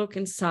cannot look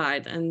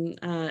inside. And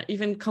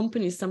even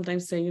companies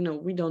sometimes say,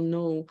 we don't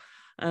know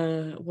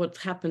what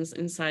happens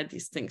inside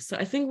these things. So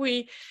I think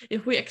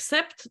if we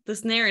accept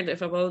this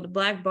narrative about the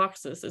black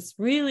boxes, it's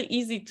really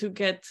easy to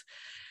get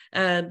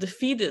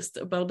defeatist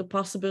about the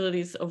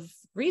possibilities of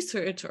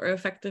research or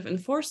effective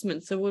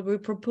enforcement. So what we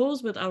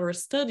propose with our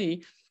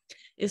study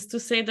is to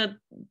say that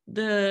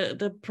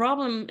the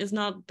problem is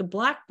not the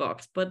black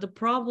box, but the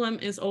problem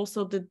is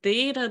also the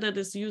data that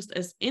is used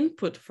as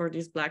input for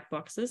these black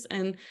boxes.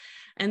 And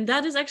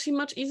that is actually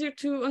much easier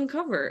to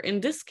uncover.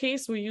 In this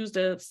case, we used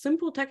a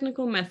simple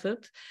technical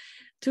method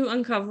to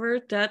uncover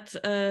that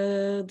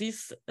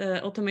these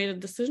automated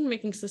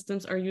decision-making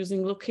systems are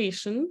using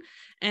location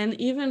and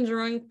even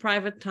during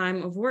private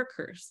time of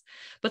workers.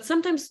 But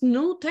sometimes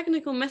no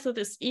technical method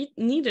is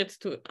needed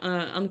to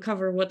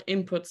uncover what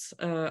inputs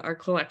are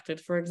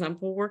collected. For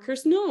example,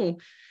 workers know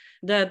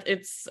that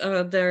it's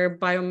their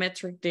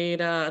biometric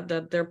data,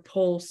 that their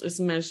pulse is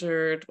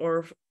measured,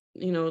 or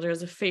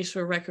there's a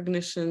facial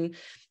recognition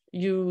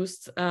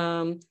used.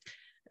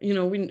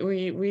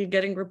 We're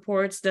getting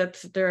reports that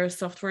there are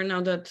software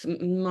now that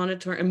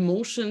monitor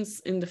emotions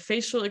in the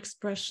facial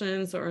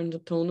expressions or in the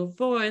tone of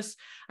voice.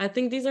 I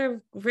think these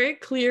are very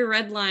clear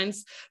red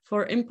lines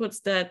for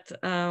inputs that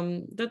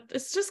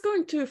it's just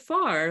going too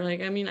far. I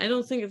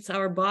don't think it's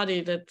our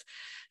body that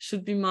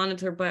should be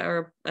monitored by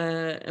our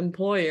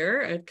employer.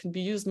 It could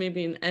be used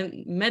maybe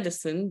in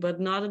medicine, but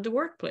not in the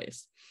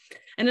workplace.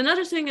 And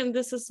another thing, and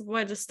this is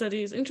why the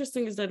study is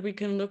interesting, is that we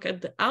can look at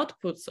the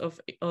outputs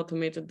of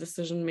automated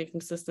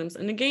decision-making systems.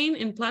 And again,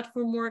 in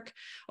platform work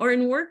or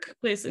in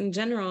workplace in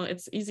general,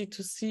 it's easy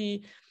to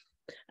see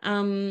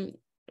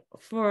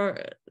for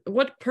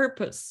what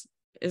purpose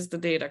is the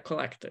data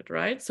collected,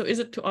 right? So is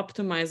it to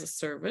optimize a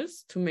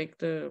service, to make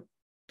the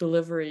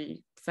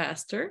delivery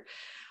faster?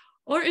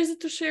 Or is it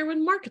to share with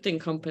marketing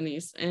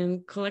companies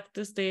and collect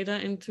this data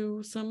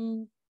into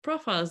some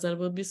profiles that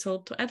will be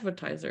sold to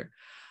advertiser?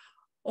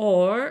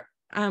 Or,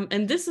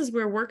 and this is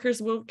where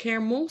workers will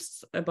care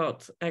most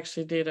about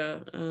actually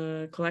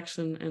data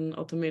collection and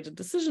automated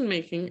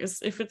decision-making,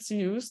 is if it's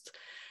used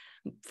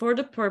for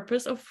the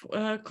purpose of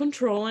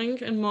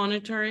controlling and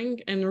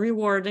monitoring and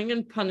rewarding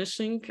and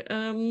punishing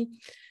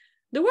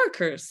the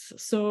workers.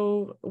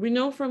 So we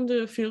know from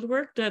the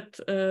fieldwork that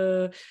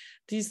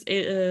these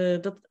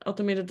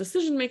automated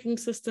decision-making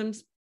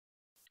systems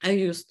are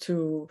used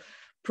to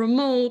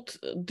promote,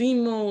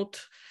 demote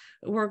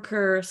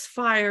workers,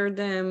 fire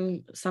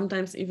them,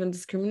 sometimes even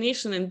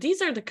discrimination. And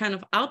these are the kind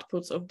of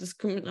outputs of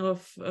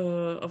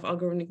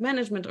algorithmic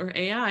management or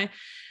AI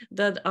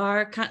that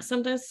are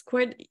sometimes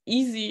quite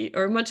easy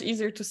or much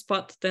easier to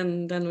spot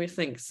than we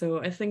think. So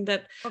I think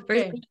that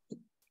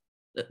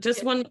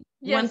just one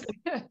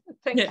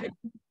Thank you.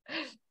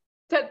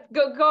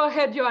 Go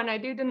ahead, Joanna. I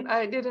didn't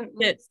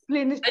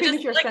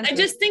finish your sentence. I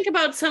just think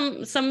about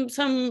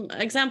some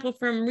example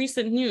from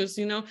recent news.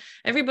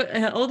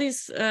 Everybody, all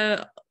these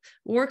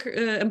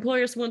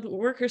employers want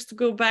workers to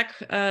go back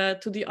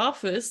to the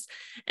office,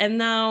 and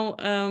now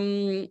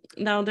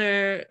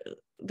there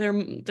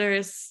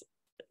is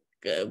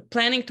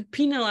planning to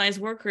penalize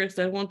workers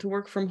that want to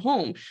work from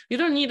home. You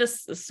don't need a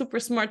super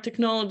smart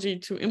technology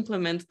to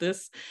implement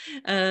this.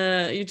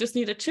 You just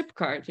need a chip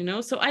card, you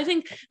know? So I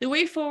think the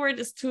way forward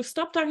is to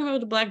stop talking about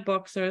the black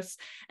boxes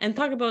and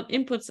talk about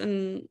inputs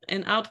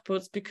and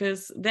outputs,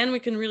 because then we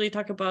can really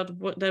talk about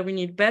that we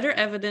need better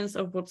evidence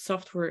of what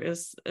software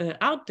is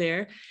out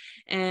there.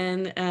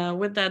 And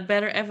with that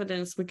better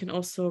evidence, we can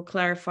also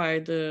clarify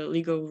the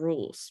legal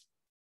rules.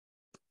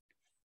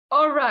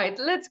 All right,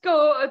 let's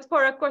go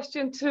for a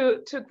question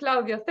to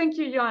Claudio. Thank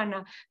you,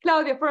 Joanna.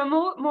 Claudio, from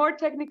a more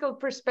technical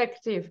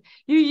perspective,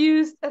 you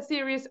used a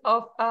series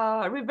of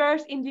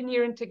reverse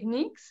engineering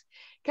techniques.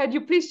 Can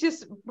you please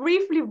just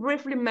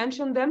briefly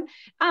mention them?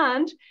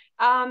 And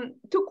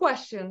 2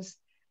 questions.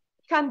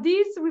 Can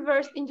these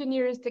reverse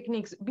engineering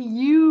techniques be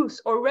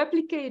used or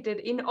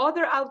replicated in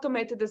other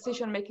automated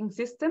decision-making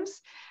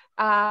systems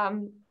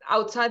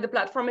outside the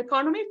platform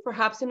economy,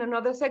 perhaps in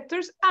another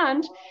sectors?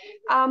 And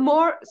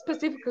more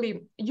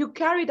specifically, you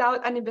carried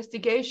out an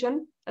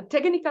investigation, a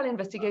technical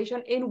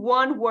investigation in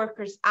one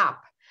worker's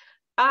app.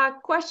 A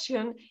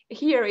question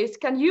here is,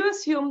 can you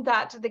assume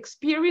that the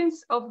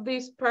experience of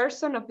this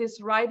person, of this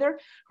rider,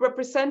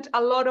 represent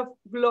a lot of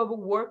global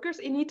workers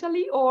in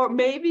Italy, or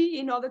maybe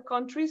in other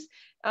countries,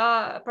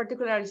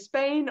 particularly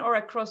Spain or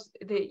across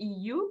the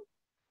EU?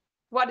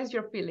 What is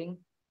your feeling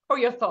or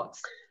your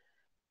thoughts?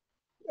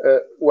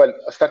 Well,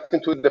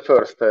 starting to the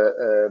first,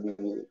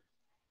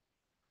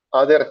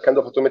 other kind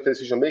of automated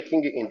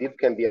decision-making indeed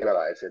can be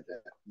analyzed,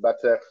 but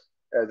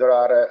there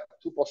are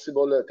 2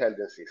 possible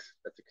tendencies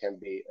that can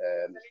be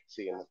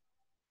seen.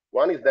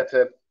 One is that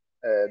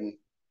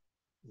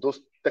those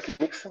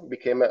techniques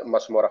became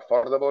much more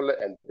affordable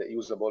and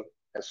usable,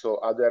 and so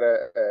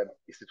other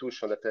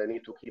institutions that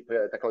need to keep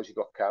technology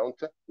to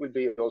account will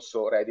be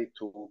also ready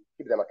to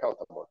keep them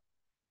accountable.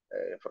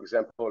 For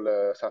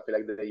example, something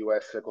like the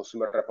US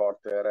Consumer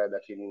Reporter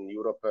that in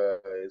Europe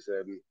is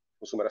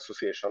Consumer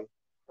Association.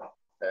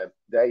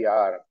 They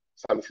are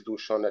some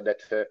institutions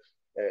that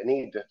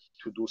need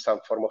to do some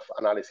form of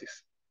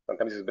analysis.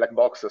 Sometimes it's black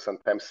box,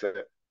 sometimes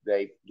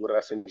they do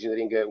reverse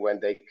engineering when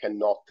they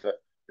cannot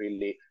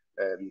really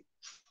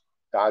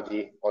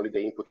study only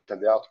the input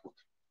and the output.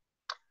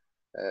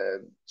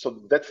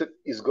 So that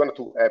is going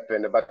to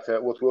happen, but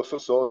what we also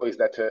saw is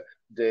that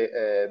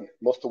the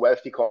most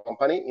wealthy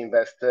company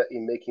invest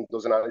in making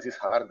those analyses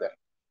harder.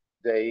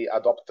 They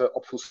adopt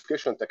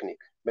obfuscation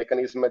technique,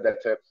 mechanism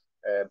that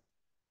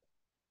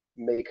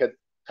make it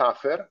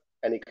tougher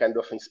any kind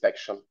of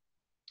inspection.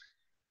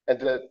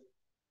 And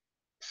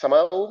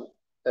somehow,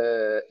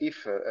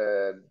 if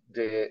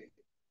the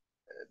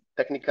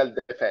technical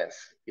defense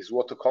is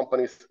what the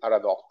companies are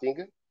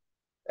adopting,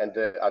 and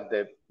at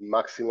the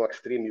maximum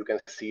extreme, you can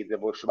see the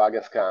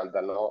Volkswagen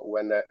scandal, no?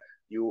 When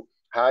you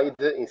hide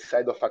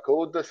inside of a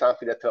code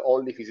something that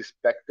only if is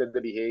expected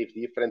behave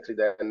differently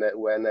than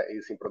when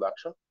it's in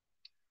production.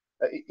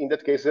 In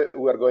that case,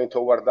 we are going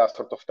toward a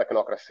sort of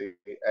technocracy,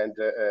 and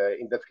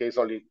in that case,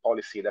 only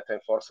policy that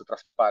enforce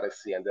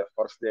transparency and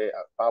force the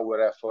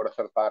power for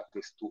third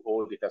parties to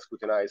audit and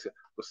scrutinize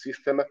the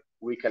system,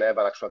 we can have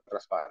an actual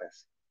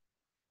transparency.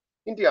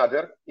 In the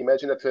other,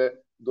 imagine that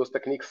those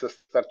techniques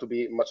start to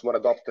be much more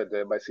adopted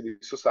by civil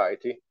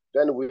society,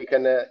 then we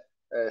can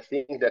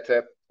think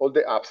that all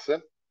the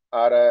apps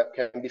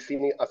can be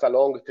seen as a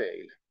long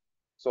tail.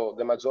 So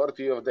the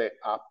majority of the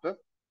app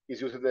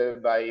is used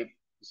by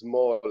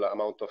small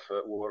amount of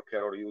worker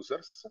or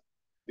users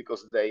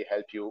because they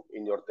help you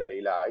in your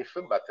daily life,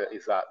 but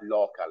it's a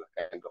local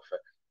kind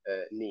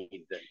of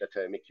need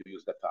that make you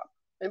use that app.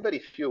 And very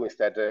few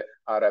instead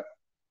are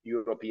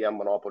European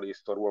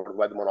monopolists or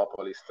worldwide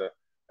monopolists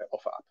of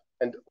app.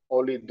 And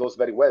only those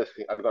very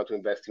wealthy are going to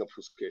invest in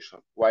obfuscation,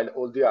 while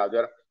all the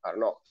other are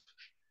not.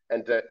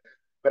 And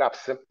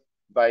perhaps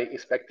by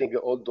inspecting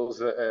all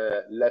those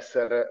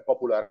lesser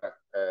popular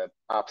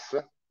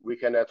apps, we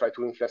can try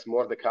to influence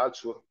more the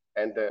culture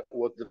and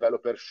what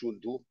developers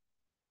should do,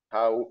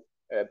 how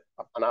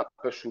an app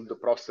should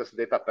process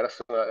data,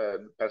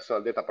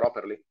 personal data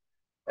properly.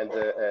 And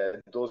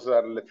those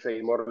are, let's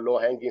say, more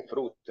low-hanging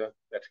fruit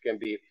that can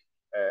be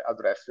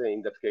addressed.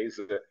 In that case,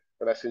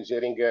 reverse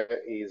engineering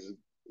is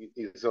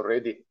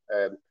already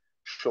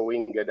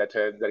showing that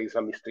there is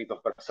a mistreat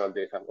of personal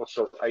data.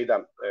 Also,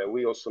 AIDA,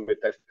 we also made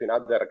tests in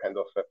other kind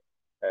of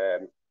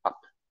app,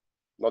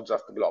 not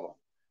just global,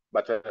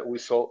 but we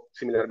saw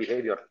similar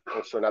behavior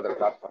also in other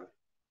platforms.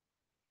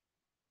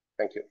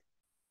 Thank you.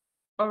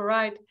 All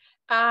right.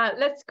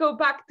 Let's go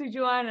back to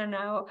Joanna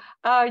now.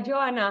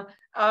 Joanna,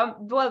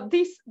 well,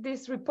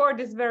 this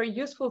report is very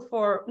useful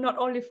for not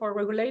only for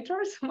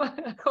regulators,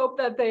 I hope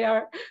that they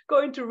are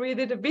going to read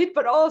it a bit,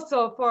 but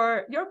also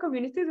for your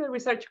community, the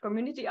research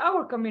community,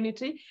 our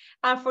community,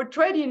 and for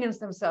trade unions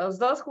themselves,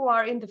 those who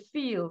are in the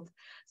field.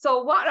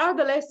 So what are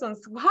the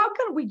lessons? How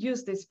can we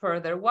use this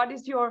further? What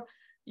is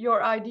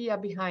your idea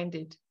behind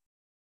it?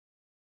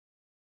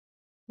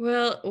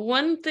 Well,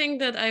 one thing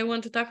that I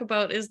want to talk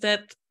about is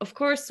that, of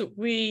course,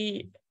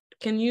 we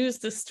can use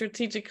this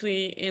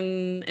strategically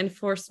in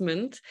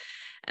enforcement.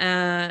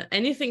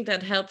 Anything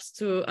that helps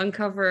to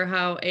uncover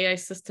how AI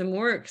system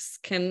works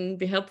can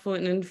be helpful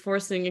in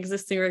enforcing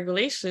existing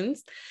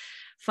regulations,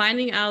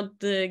 finding out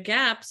the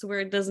gaps where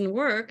it doesn't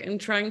work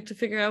and trying to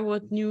figure out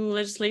what new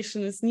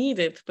legislation is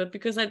needed. But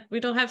because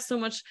we don't have so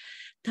much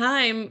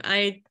time,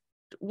 I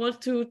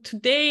want to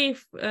today,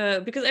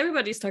 because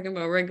everybody's talking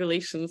about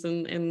regulations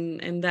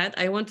and that,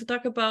 I want to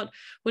talk about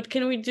what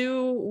can we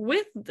do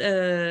with,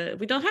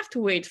 we don't have to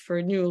wait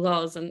for new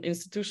laws and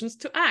institutions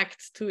to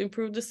act to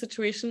improve the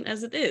situation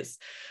as it is.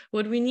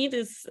 What we need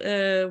is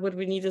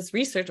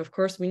research. Of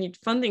course, we need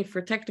funding for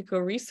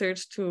technical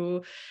research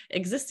to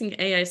existing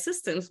AI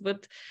systems,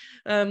 but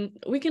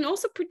we can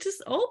also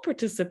all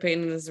participate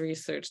in this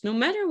research. No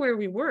matter where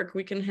we work,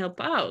 we can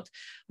help out.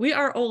 We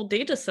are all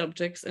data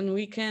subjects, and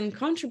we can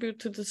contribute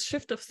to this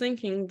shift of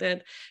thinking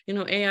that, you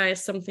know, AI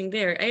is something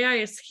there. AI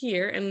is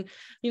here, and,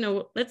 you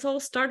know, let's all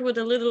start with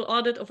a little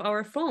audit of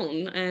our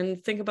phone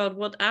and think about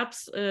what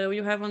apps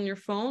you have on your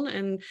phone,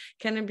 and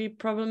can it be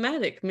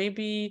problematic?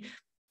 Maybe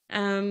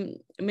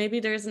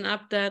there's an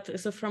app that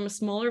is from a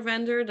smaller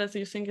vendor that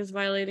you think is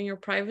violating your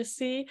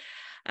privacy.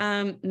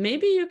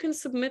 Maybe you can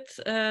submit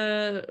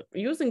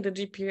using the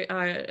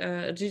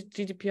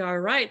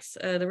GDPR rights,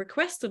 the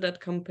request to that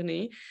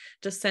company,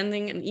 just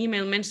sending an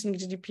email mentioning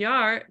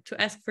GDPR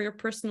to ask for your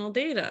personal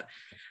data.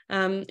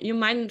 You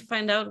might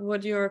find out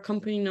what your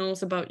company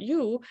knows about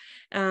you,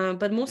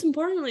 but most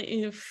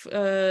importantly, if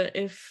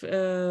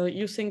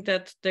you think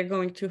that they're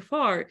going too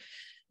far,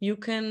 you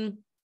can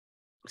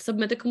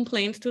submit a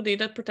complaint to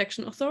Data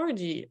Protection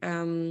Authority.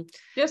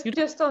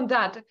 Just on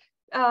that,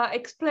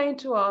 explain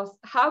to us,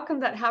 how can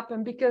that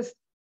happen? Because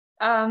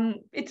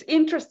it's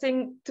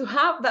interesting to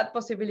have that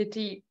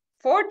possibility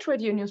for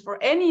trade unions,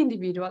 for any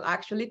individual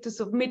actually, to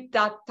submit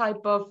that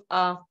type of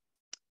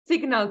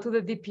signal to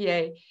the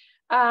DPA.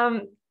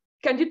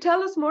 Can you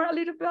tell us more a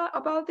little bit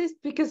about this?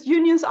 Because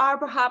unions are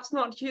perhaps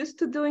not used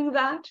to doing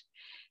that.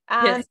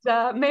 And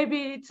yes.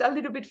 Maybe it's a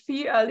little bit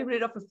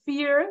of a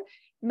fear.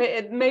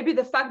 Maybe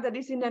the fact that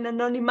it's in an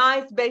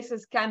anonymized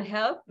basis can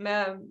help.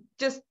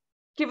 Just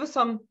give us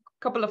some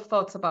couple of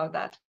thoughts about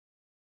that.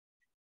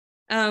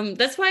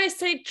 That's why I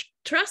say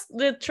try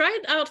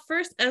it out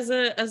first as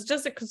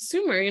just a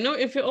consumer. You know,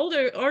 if you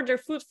order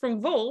food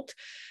from Volt,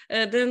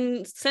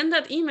 then send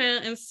that email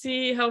and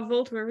see how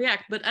Volt will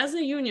react. But as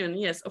a union,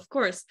 yes, of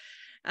course,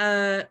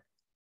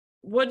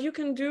 what you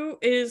can do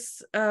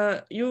is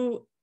the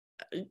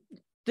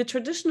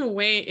traditional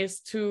way is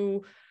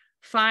to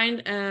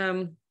find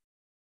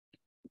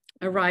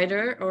a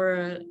writer or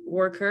a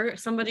worker,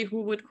 somebody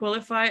who would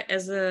qualify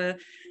as a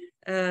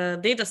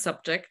data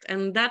subject,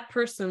 and that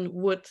person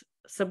would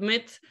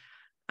submit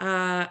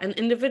an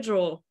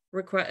individual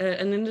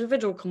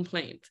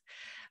complaint.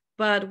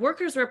 But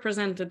workers'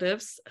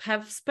 representatives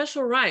have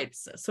special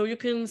rights, so you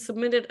can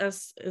submit it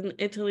as in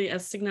Italy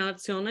as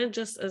segnalazione,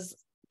 just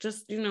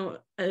you know,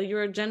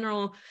 you're a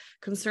general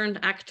concerned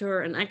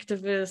actor, an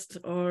activist,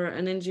 or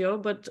an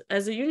NGO. But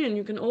as a union,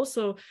 you can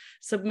also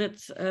submit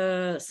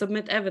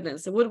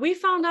evidence. And what we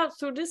found out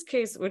through this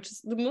case, which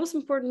is the most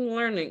important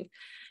learning,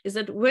 is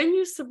that when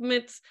you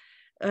submit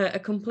a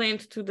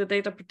complaint to the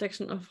Data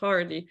Protection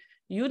Authority,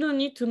 you don't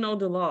need to know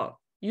the law.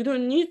 You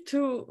don't need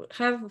to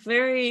have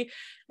very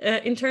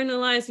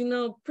internalized, you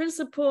know,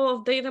 principle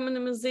of data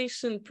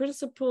minimization,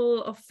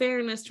 principle of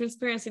fairness,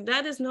 transparency.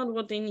 That is not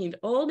what they need.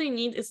 All they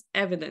need is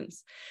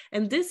evidence.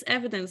 And this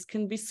evidence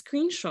can be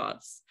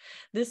screenshots.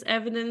 This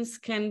evidence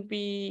can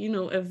be, you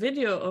know, a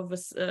video of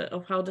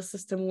how the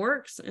system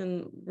works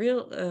in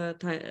real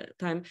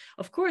time.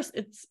 Of course,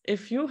 it's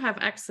if you have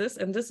access,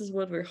 and this is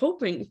what we're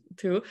hoping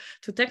to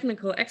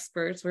technical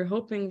experts. We're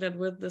hoping that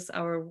with this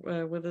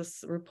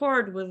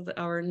report, with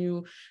our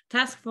new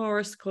task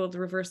force called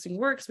Reversing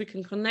Works, we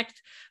can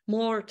connect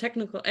more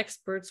technical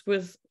experts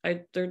with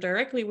either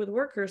directly with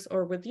workers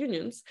or with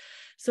unions.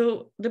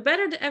 So the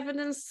better the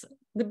evidence,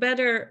 the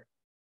better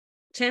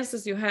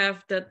chances you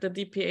have that the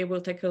DPA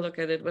will take a look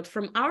at it. But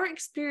from our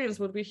experience,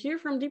 what we hear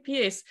from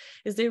DPAs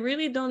is they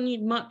really don't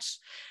need much.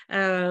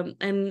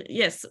 And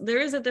yes, there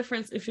is a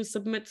difference if you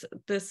submit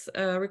this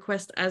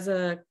request as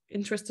a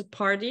interested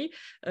party,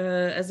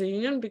 as a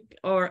union,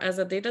 or as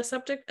a data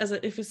subject.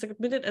 If you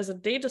submit it as a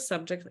data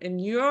subject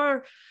and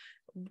your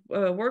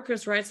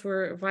workers' rights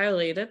were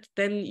violated,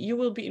 then you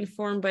will be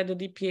informed by the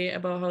DPA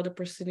about how the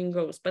proceeding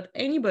goes. But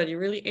anybody,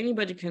 really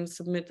anybody, can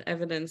submit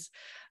evidence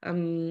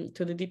to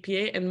the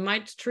DPA and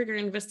might trigger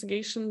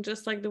investigation,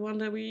 just like the one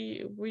that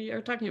we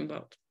are talking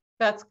about.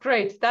 That's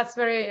great. That's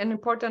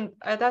important.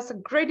 That's a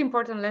great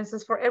important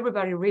lenses for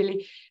everybody,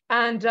 really.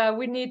 And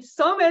we need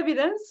some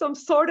evidence, some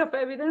sort of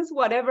evidence,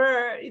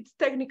 whatever it's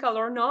technical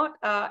or not,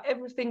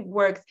 everything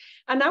works.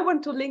 And I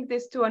want to link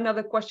this to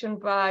another question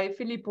by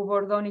Filippo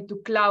Bordoni to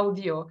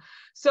Claudio.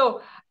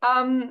 So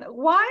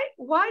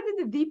why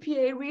did the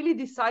DPA really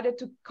decided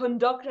to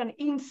conduct an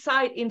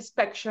inside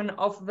inspection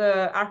of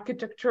the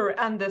architecture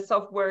and the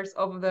softwares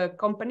of the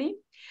company?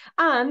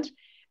 And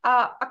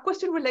a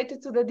question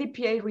related to the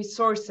DPA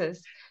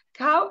resources.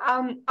 how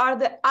are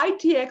the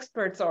IT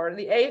experts or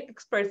the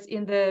experts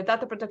in the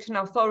Data Protection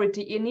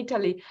Authority in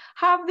Italy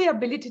have the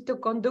ability to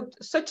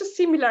conduct such a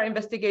similar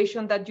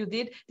investigation that you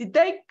did? Did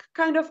they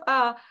kind of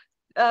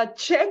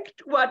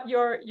checked what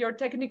your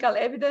technical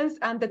evidence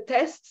and the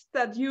tests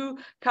that you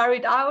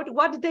carried out?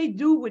 What did they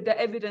do with the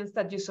evidence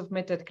that you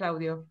submitted,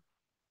 Claudio?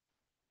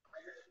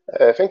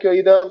 Thank you,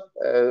 Aida.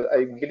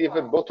 I believe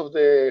both of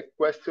the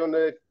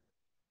questions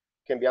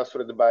can be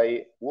answered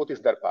by what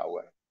is their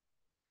power.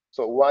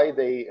 So why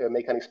they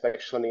make an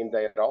inspection in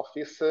their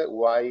office,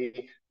 why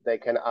they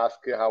can ask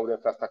how the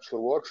infrastructure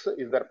works,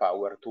 is their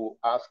power to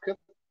ask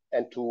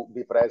and to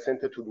be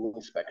present to do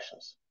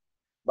inspections.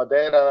 But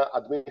they're an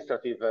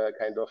administrative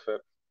kind of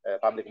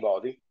public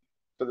body,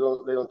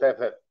 so they don't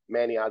have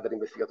many other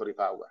investigatory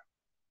power.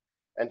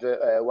 And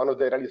one of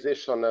the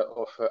realization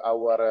of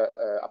our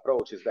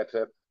approach is that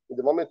in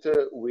the moment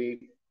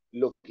we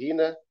log in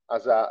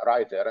as a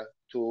writer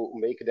to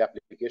make the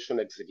application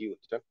execute,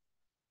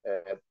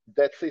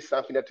 that is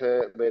something that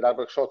the Data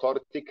Protection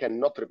Authority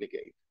cannot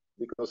replicate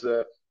because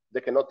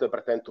they cannot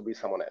pretend to be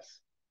someone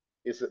else.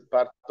 It's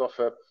part of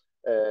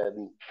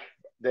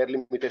their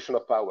limitation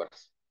of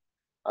powers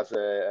as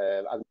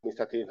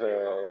administrative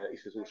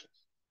institutions.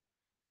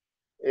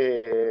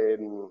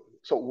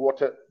 So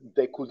what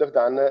they could have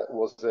done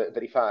was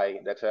verify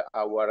that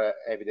our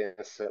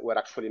evidence were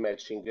actually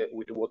matching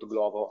with what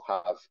Glovo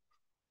has.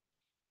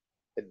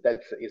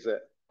 That is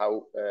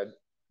how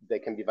they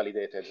can be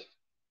validated.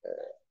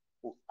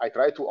 I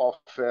try to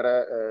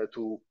offer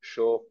to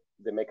show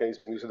the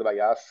mechanism used by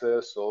us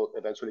so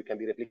eventually can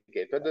be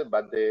replicated,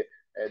 but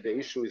the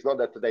issue is not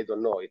that they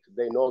don't know it.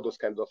 They know those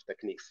kinds of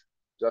techniques,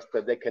 just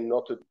that they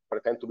cannot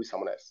pretend to be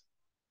someone else.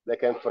 They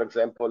can, for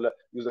example,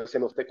 use the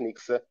same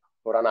techniques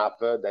for an app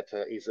that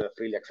is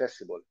freely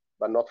accessible,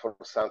 but not for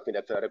something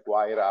that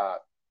requires a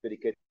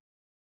dedicated.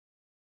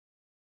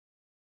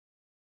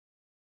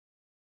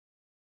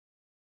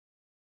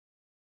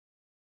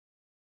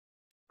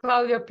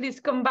 Claudio, please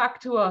come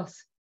back to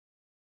us.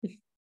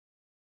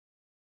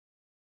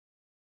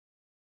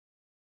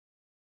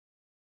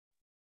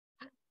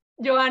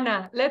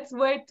 Joanna, let's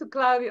wait to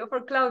Claudio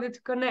for Claudio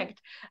to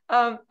connect.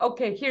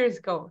 Okay,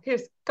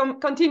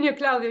 continue,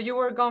 Claudio. You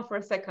were gone for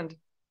a second.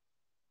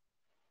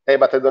 Hey,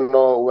 but I don't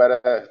know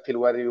till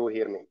where you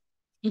hear me.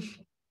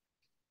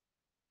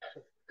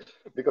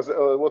 Because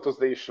what was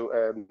the issue?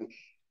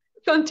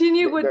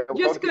 Continue with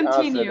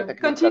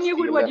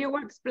what you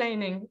were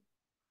explaining.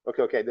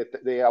 Okay.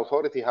 The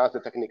authority has the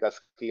technical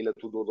skill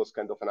to do those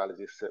kind of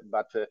analysis,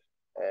 but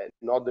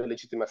not the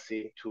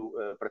legitimacy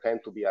to pretend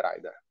to be a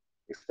rider.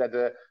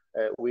 Instead,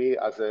 we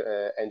as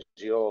an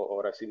NGO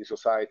or a civil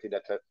society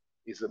that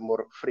is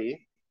more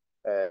free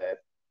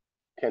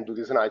can do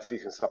this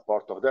analysis in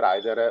support of the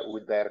rider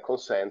with their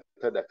consent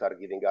that are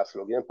giving us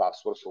login and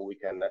password so we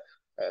can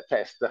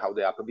test how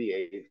the app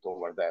behaves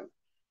toward them.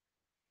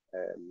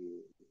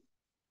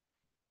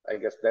 I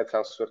guess that's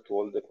answer to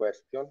all the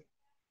questions.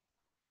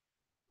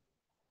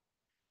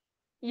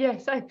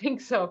 Yes, I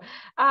think so.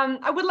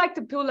 I would like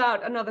to pull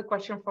out another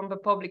question from the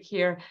public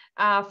here,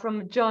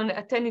 from John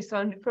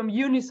Tennyson from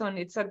Unison.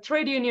 It's a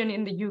trade union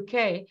in the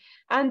UK.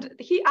 And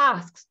he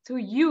asks to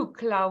you,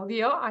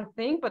 Claudio, I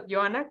think, but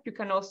Joanna, you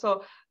can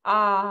also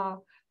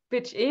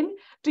pitch in.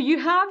 Do you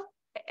have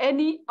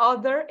any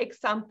other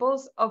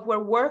examples of where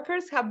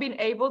workers have been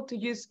able to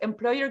use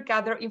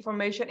employer-gathered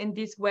information in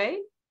this way?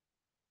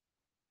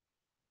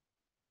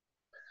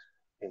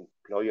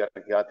 Employer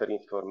gather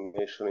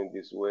information in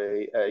this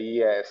way.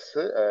 Yes,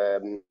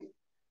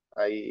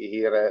 I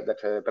hear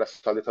that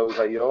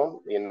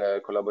Press.io in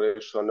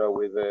collaboration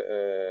with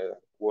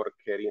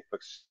Worker Info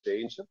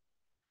Exchange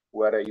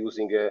were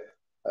using a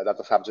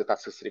data subject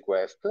access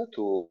request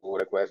to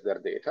request their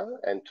data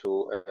and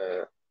to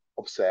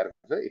observe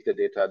if the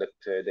data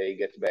that they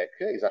get back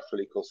is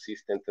actually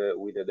consistent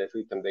with the data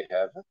return they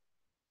have,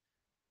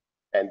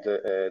 and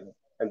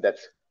that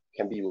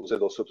can be used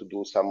also to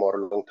do some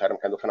more long-term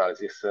kind of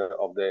analysis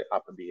of the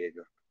app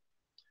behavior.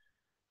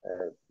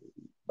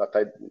 But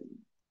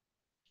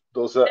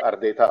those are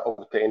data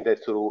obtained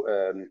through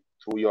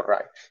your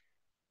rights.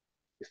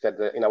 Instead,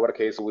 in our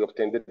case, we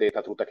obtain the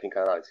data through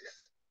technical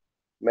analysis.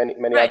 Many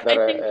right.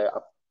 Other.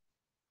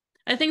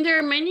 I think there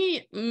are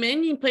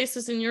many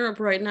places in Europe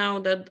right now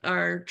that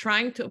are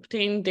trying to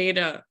obtain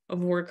data of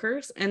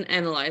workers and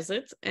analyze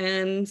it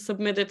and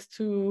submit it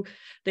to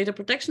data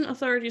protection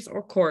authorities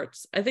or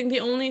courts. I think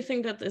the only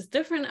thing that is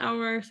different,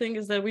 our thing,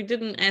 is that we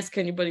didn't ask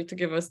anybody to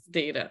give us the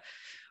data.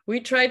 We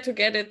tried to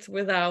get it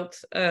without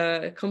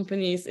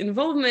companies'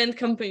 involvement,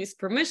 companies'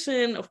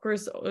 permission, of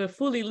course, a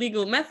fully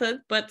legal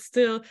method, but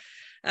still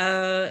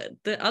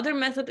the other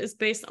method is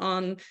based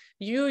on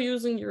you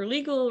using your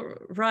legal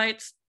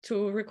rights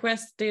to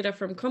request data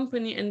from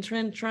company and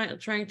trying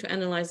to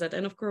analyze that.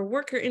 And of course,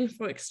 Worker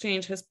Info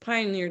Exchange has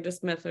pioneered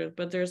this method,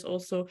 but there's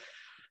also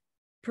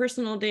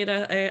personal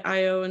data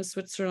IO in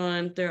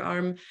Switzerland. There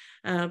are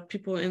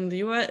people in the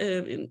US,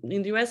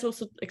 in the US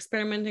also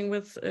experimenting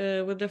with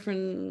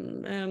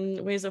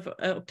different ways of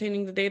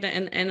obtaining the data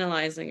and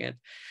analyzing it.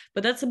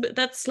 But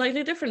that's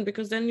slightly different,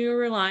 because then you're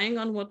relying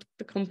on what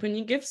the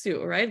company gives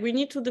you, right? We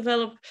need to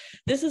develop.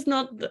 This is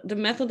not the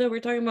method that we're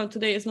talking about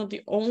today. Is not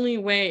the only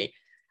way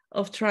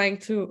of trying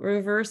to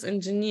reverse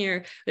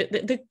engineer.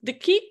 The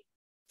key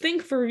thing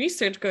for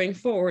research going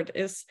forward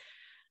is,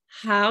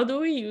 how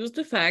do we use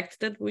the fact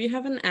that we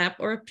have an app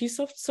or a piece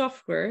of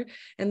software,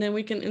 and then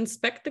we can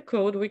inspect the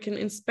code, we can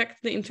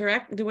inspect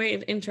the way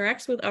it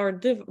interacts with our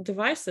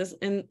devices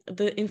and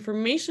the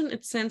information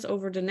it sends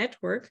over the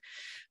network,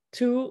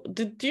 to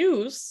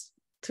deduce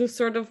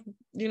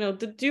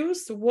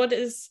what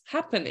is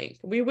happening.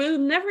 We will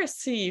never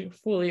see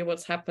fully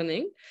what's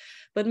happening,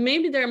 but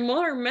maybe there are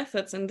more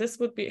methods, and this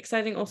would be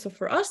exciting also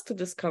for us to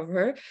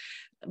discover,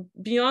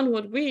 beyond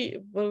what we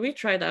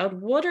tried out.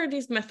 What are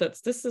these methods?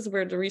 This is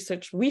where the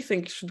research we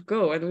think should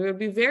go, and we will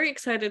be very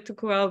excited to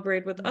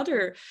collaborate with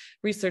other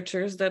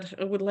researchers that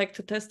would like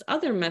to test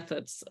other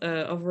methods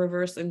of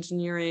reverse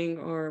engineering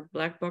or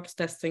black box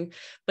testing,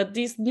 but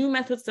these new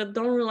methods that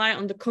don't rely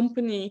on the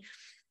company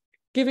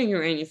giving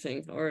you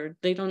anything, or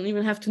they don't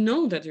even have to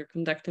know that you're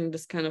conducting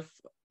this kind of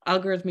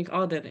algorithmic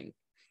auditing.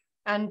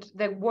 And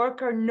the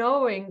worker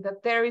knowing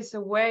that there is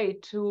a way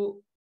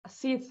to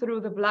see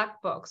through the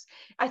black box.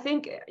 I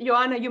think,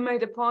 Joanna, you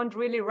made a point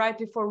really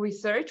rightly for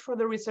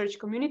the research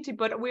community,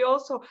 but we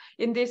also,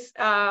 in this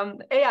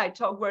AI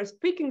talk, we're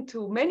speaking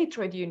to many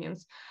trade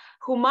unions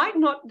who might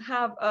not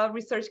have a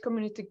research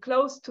community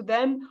close to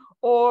them,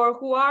 or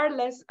who are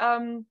less,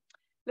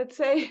 let's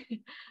say,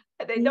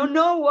 they don't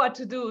know what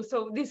to do.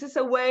 So this is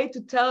a way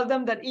to tell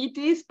them that it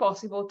is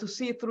possible to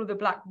see through the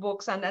black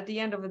box. And at the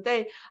end of the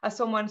day, as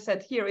someone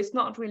said here, it's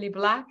not really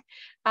black,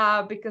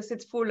 because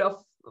it's full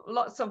of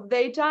lots of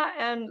data,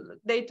 and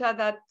data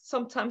that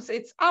sometimes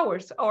it's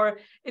ours, or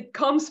it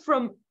comes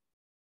from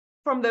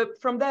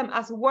them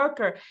as a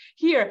worker.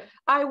 Here,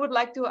 I would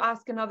like to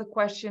ask another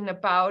question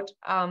about,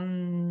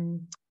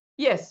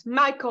 yes,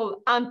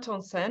 Michael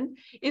Antonsen.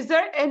 Is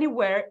there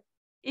anywhere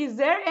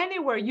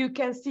you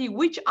can see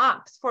which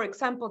apps, for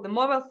example, the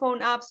mobile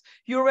phone apps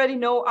you already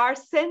know, are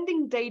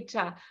sending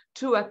data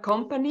to a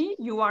company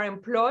you are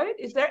employed?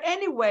 Is there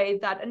any way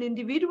that an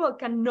individual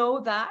can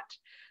know that?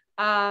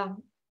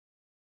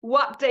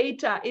 What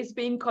data is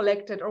being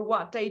collected, or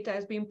what data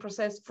is being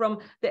processed from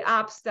the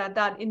apps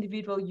that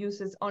individual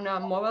uses on a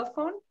mobile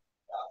phone?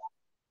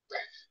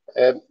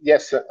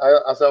 Yes,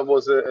 as I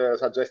was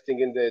suggesting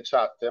in the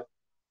chat,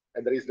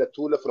 there is the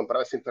tool from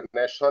Privacy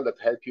International that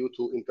help you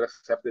to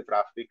intercept the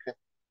traffic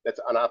that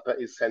an app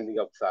is sending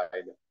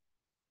outside.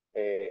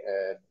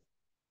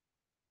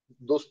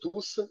 Those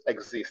tools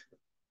exist.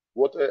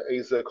 What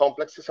is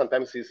complex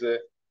sometimes is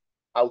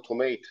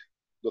automate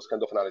those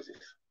kind of analysis.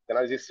 The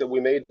analysis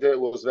we made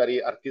was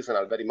very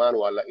artisanal, very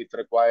manual. It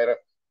required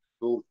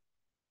to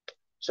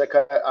check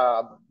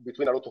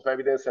between a lot of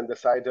evidence and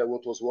decide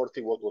what was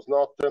worthy, what was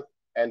not,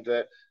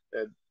 and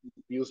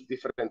use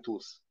different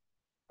tools.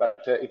 But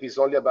it is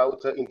only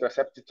about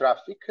intercepted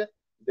traffic.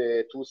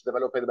 The tools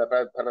developed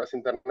by Hermes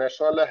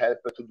International help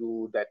to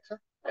do that,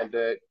 and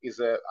is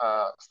a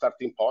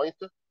starting point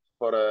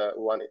for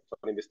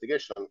for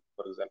investigation,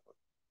 for example.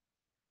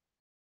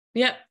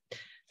 Yeah.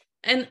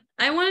 And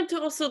I wanted to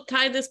also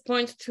tie this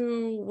point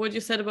to what you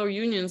said about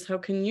unions. How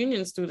can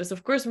unions do this?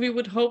 Of course, we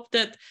would hope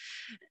that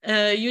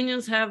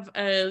unions have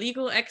a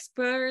legal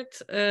expert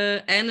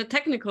and a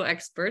technical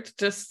expert.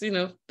 Just, you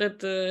know,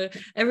 that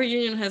every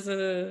union has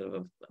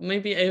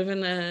maybe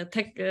even a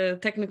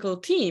technical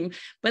team.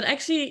 But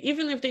actually,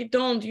 even if they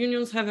don't,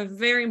 unions have a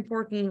very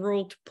important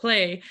role to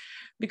play,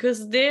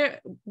 because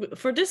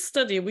for this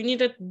study we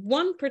needed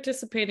one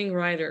participating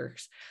writer.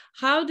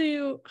 How do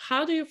you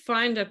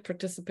find that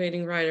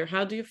participating writer?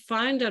 How do you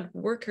find that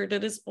worker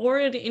that is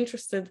already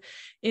interested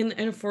in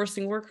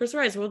enforcing workers'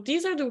 rights? Well,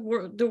 these are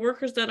the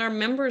workers that are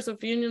members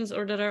of unions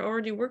or that are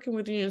already working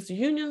with unions.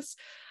 Unions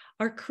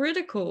are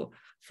critical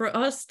for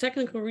us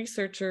technical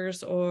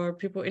researchers or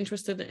people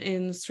interested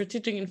in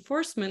strategic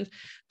enforcement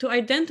to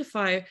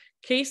identify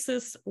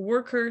cases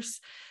where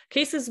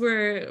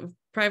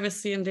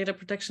privacy and data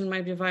protection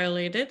might be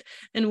violated,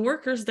 and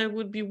workers that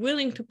would be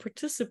willing to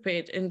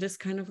participate in this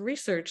kind of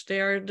research.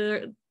 They are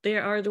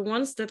the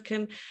ones that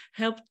can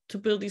help to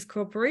build these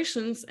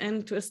cooperations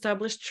and to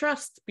establish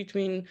trust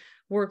between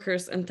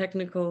workers and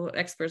technical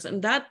experts.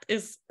 And that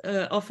is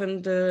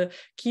often the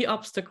key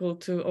obstacle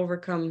to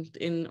overcome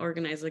in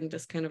organizing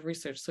this kind of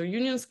research. So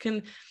unions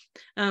can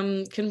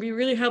be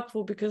really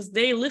helpful because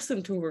they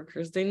listen to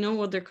workers. They know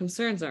what their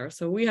concerns are.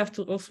 So we have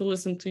to also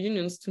listen to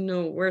unions to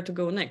know where to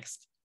go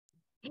next.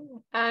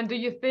 And do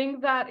you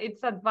think that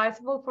it's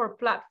advisable for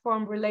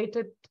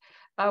platform-related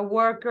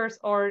workers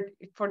or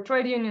for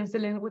trade unions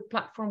dealing with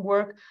platform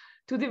work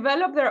to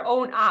develop their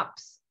own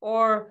apps,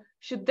 or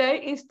should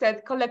they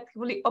instead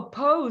collectively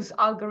oppose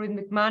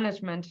algorithmic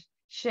management?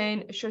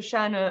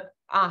 Shoshana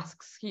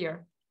asks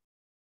here.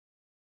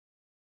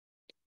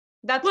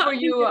 That's for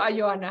you,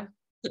 Joanna.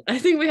 I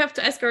think we have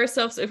to ask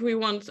ourselves if we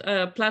want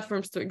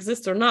platforms to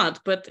exist or not.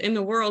 But in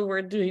a world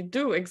where they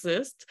do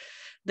exist,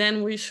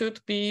 then we should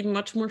be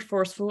much more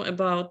forceful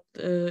about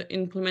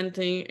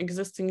implementing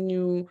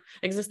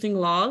existing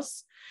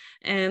laws.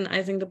 And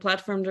I think the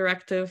platform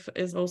directive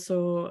is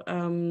also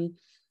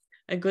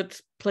a good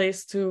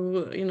place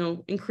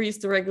to, increase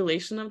the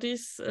regulation of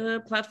these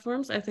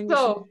platforms. I think.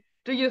 So,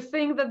 do you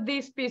think that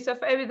this piece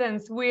of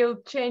evidence will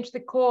change the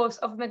course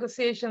of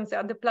negotiations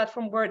at the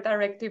Platform Work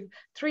Directive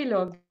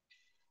trilogue?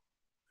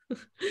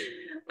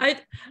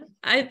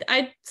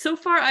 So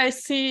far I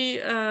see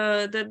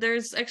that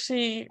there's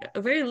actually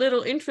very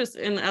little interest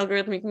in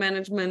algorithmic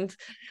management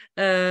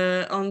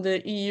on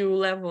the EU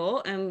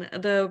level, and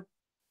the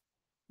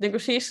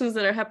negotiations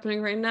that are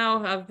happening right now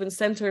have been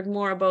centered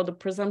more about the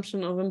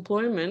presumption of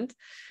employment.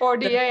 Or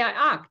the AI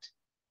Act.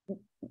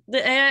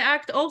 The AI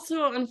Act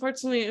also,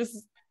 unfortunately,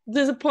 is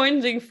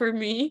disappointing for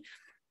me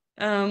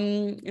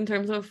in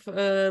terms of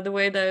the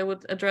way that I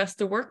would address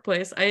the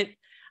workplace.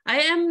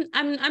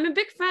 I'm a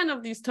big fan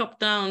of these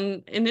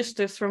top-down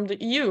initiatives from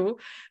the EU,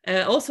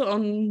 also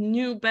on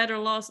new, better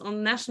laws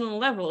on national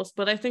levels.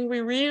 But I think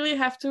we really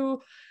have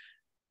to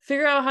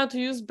figure out how to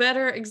use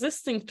better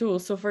existing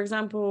tools. So, for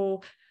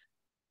example,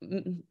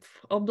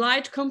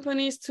 oblige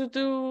companies to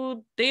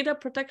do data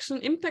protection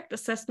impact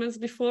assessments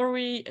before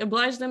we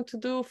oblige them to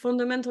do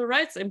fundamental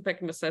rights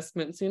impact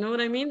assessments. You know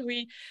what I mean?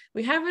 We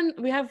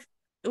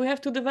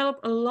have to develop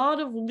a lot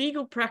of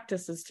legal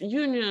practices,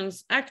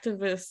 unions,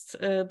 activists,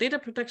 data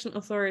protection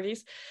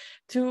authorities,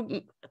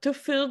 to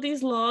fill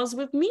these laws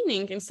with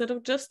meaning instead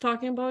of just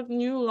talking about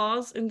new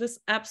laws in this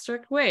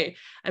abstract way.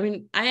 I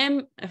mean, I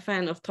am a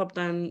fan of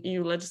top-down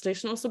EU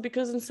legislation also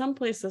because in some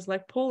places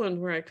like Poland,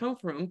 where I come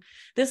from,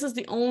 this is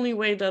the only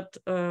way that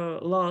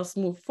laws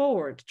move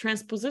forward.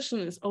 Transposition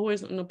is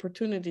always an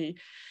opportunity.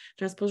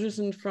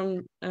 Transposition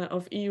from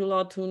of EU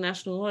law to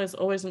national law is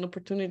always an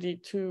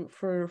opportunity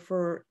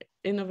for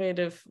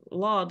innovative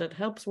law that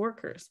helps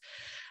workers.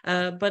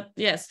 But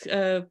yes,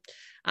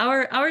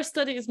 our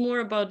study is more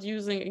about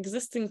using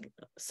existing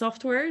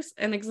softwares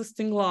and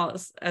existing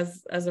laws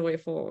as a way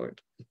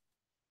forward.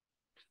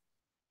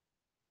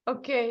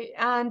 Okay,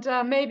 and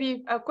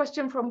maybe a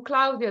question from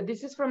Claudio.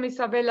 This is from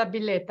Isabella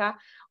Bileta.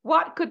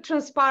 What could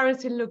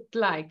transparency look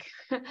like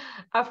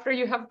after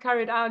you have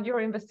carried out your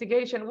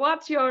investigation?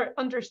 What's your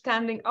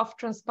understanding of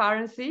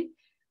transparency?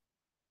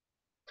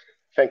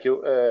 Thank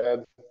you.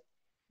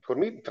 For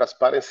me,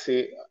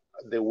 transparency,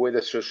 the way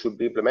that should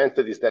be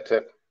implemented is that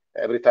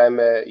every time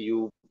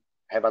you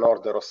have an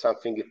order or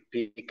something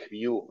pick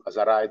you as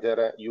a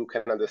rider, you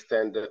can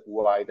understand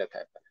why that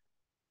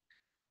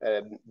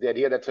happened. The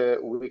idea that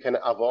we can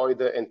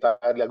avoid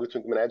entirely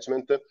algorithmic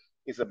management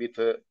is a bit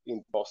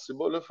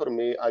impossible. For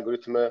me,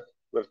 algorithms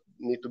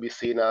need to be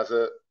seen as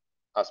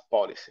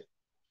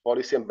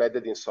policy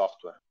embedded in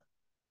software.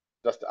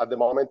 Just at the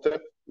moment,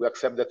 we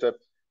accept that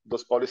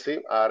those policies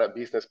are a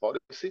business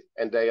policy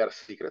and they are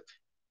secret.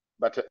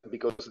 But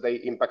because they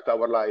impact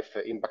our life,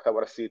 impact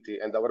our city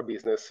and our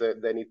business,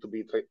 they need to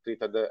be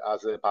treated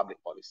as a public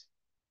policy.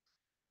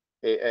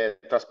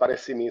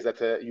 Transparency means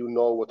that you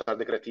know what are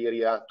the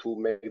criteria to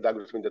make the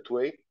algorithm that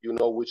way. You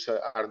know which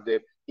are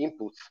the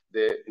inputs,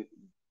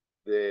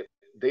 the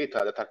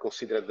data that are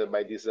considered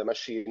by this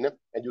machine,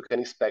 and you can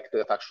inspect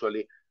that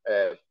actually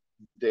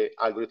the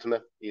algorithm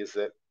is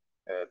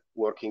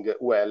working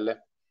well.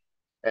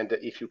 And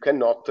if you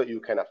cannot, you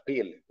can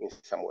appeal in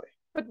some way.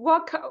 But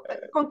what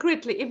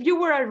concretely, if you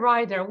were a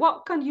rider,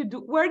 what can you do?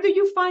 Where do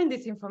you find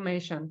this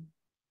information?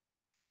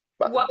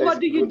 But what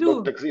do you do?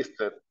 Don't exist.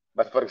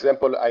 But for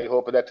example, I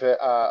hope that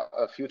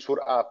a future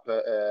app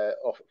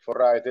for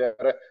rider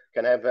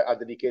can have a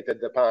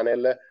dedicated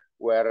panel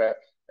where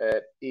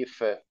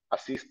if a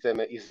system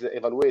is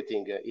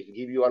evaluating if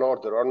give you an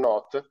order or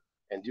not,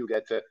 and you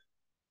get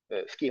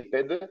skipped,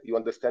 you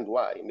understand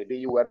why. Maybe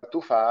you were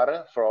too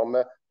far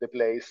from the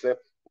place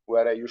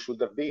where you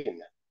should have been,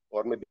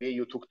 or maybe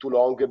you took too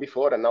long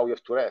before and now you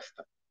have to rest,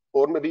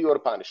 or maybe you are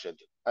punished.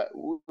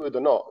 We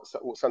don't know.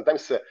 So,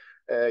 sometimes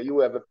you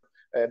have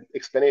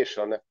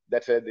explanation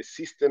that the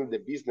system, the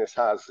business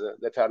has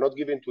that are not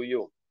given to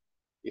you.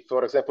 If,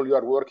 for example, you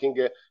are working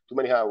too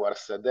many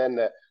hours,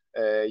 then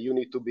you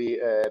need to be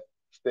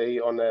stay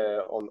on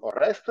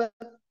rest,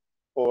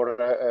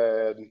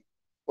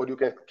 or you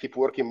can keep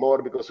working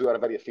more because you are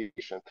very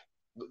efficient.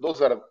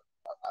 Those are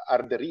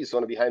the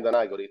reason behind an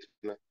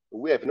algorithm.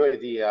 We have no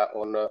idea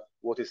on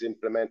what is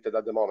implemented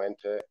at the moment,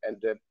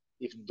 and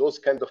if those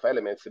kind of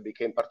elements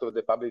became part of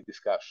the public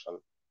discussion,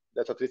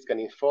 that at least can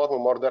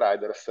inform more the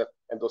riders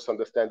and also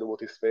understand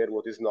what is fair,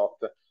 what is not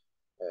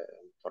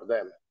for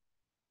them.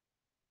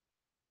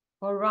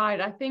 All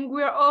right, I think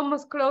we are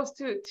almost close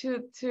to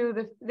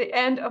the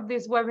end of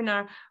this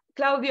webinar.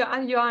 Claudio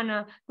and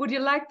Joanna, would you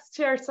like to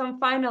share some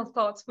final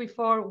thoughts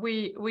before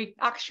we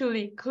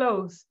actually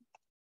close?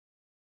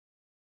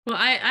 Well,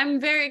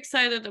 I'm very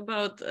excited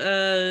about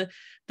the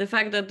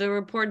fact that the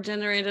report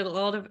generated a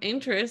lot of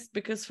interest,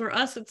 because for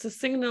us it's a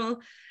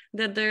signal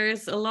that there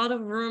is a lot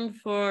of room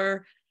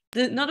for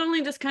not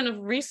only this kind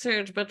of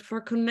research, but for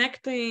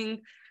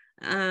connecting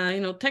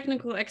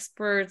technical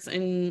experts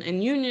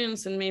and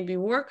unions and maybe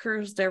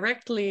workers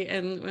directly,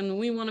 and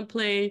we want to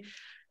play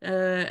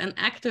an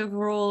active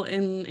role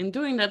in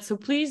doing that. So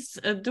please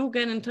do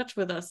get in touch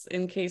with us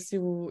in case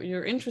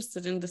you're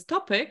interested in this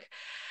topic.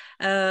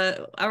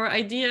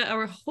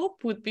 Our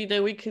hope would be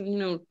that we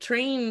can,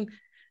 train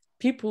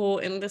people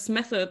in this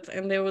method,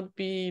 and there would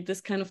be this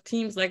kind of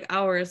teams like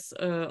ours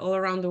all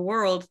around the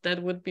world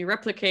that would be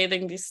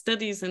replicating these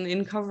studies and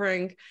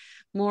uncovering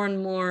more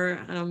and more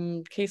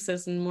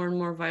cases and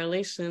more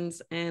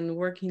violations, and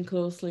working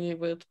closely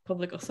with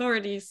public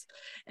authorities,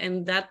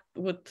 and that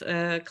would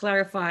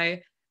clarify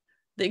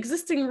the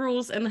existing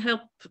rules and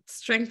help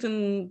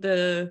strengthen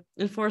the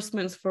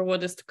enforcements for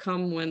what is to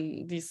come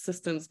when these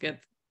systems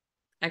get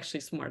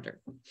actually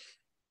smarter.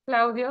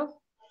 Claudio?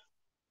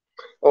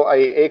 Oh, I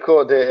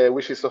echo the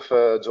wishes of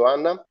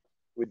Joanna.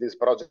 With this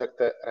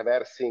project,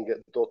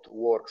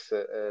 reversing.works,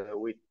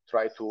 we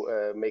try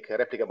to make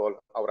replicable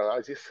our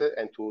analysis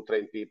and to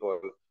train people.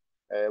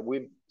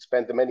 We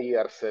spent many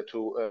years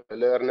to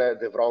learn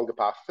the wrong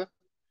path,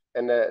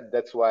 and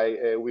that's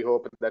why we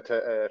hope that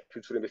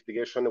future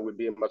investigation will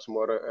be much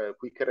more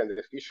quicker and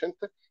efficient,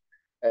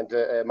 and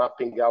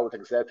mapping out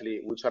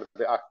exactly which are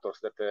the actors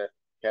that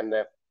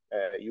can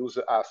use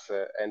us,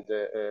 and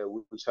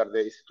which are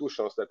the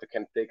institutions that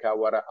can take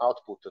our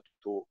output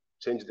to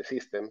change the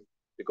system.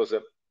 Because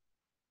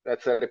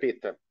let's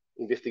repeat,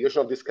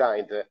 investigation of this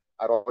kind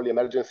are only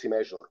emergency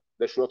measures.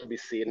 They should not be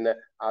seen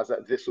as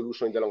the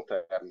solution in the long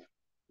term.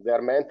 They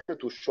are meant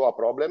to show a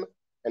problem,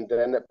 and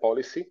then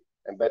policy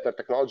and better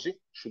technology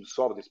should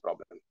solve this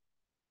problem.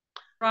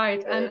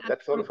 Right, and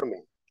that's all from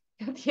me.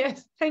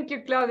 Yes, thank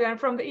you, Claudio. And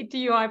from the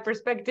ETUI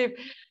perspective,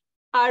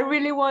 I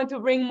really want to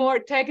bring more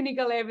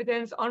technical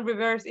evidence on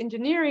reverse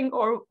engineering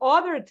or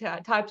other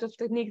types of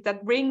techniques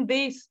that bring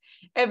this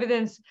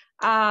evidence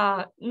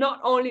not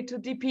only to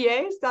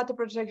DPAs, data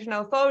protection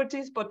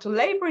authorities, but to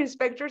labor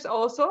inspectors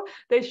also.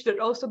 They should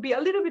also be a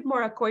little bit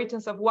more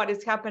acquaintance of what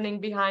is happening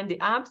behind the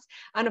apps,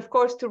 and of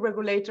course to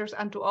regulators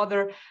and to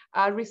other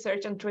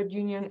research and trade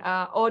union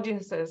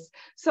audiences.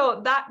 So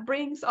that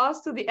brings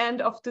us to the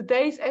end of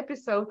today's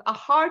episode. A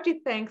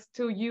hearty thanks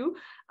to you,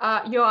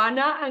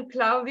 Joanna and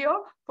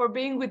Claudio, for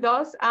being with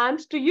us, and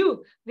to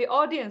you, the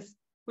audience.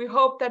 We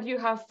hope that you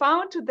have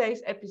found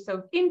today's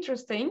episode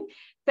interesting.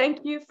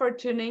 Thank you for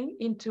tuning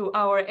into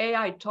our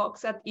AI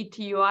Talks at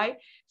ETUI.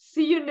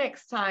 See you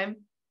next time.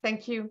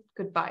 Thank you.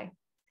 Goodbye.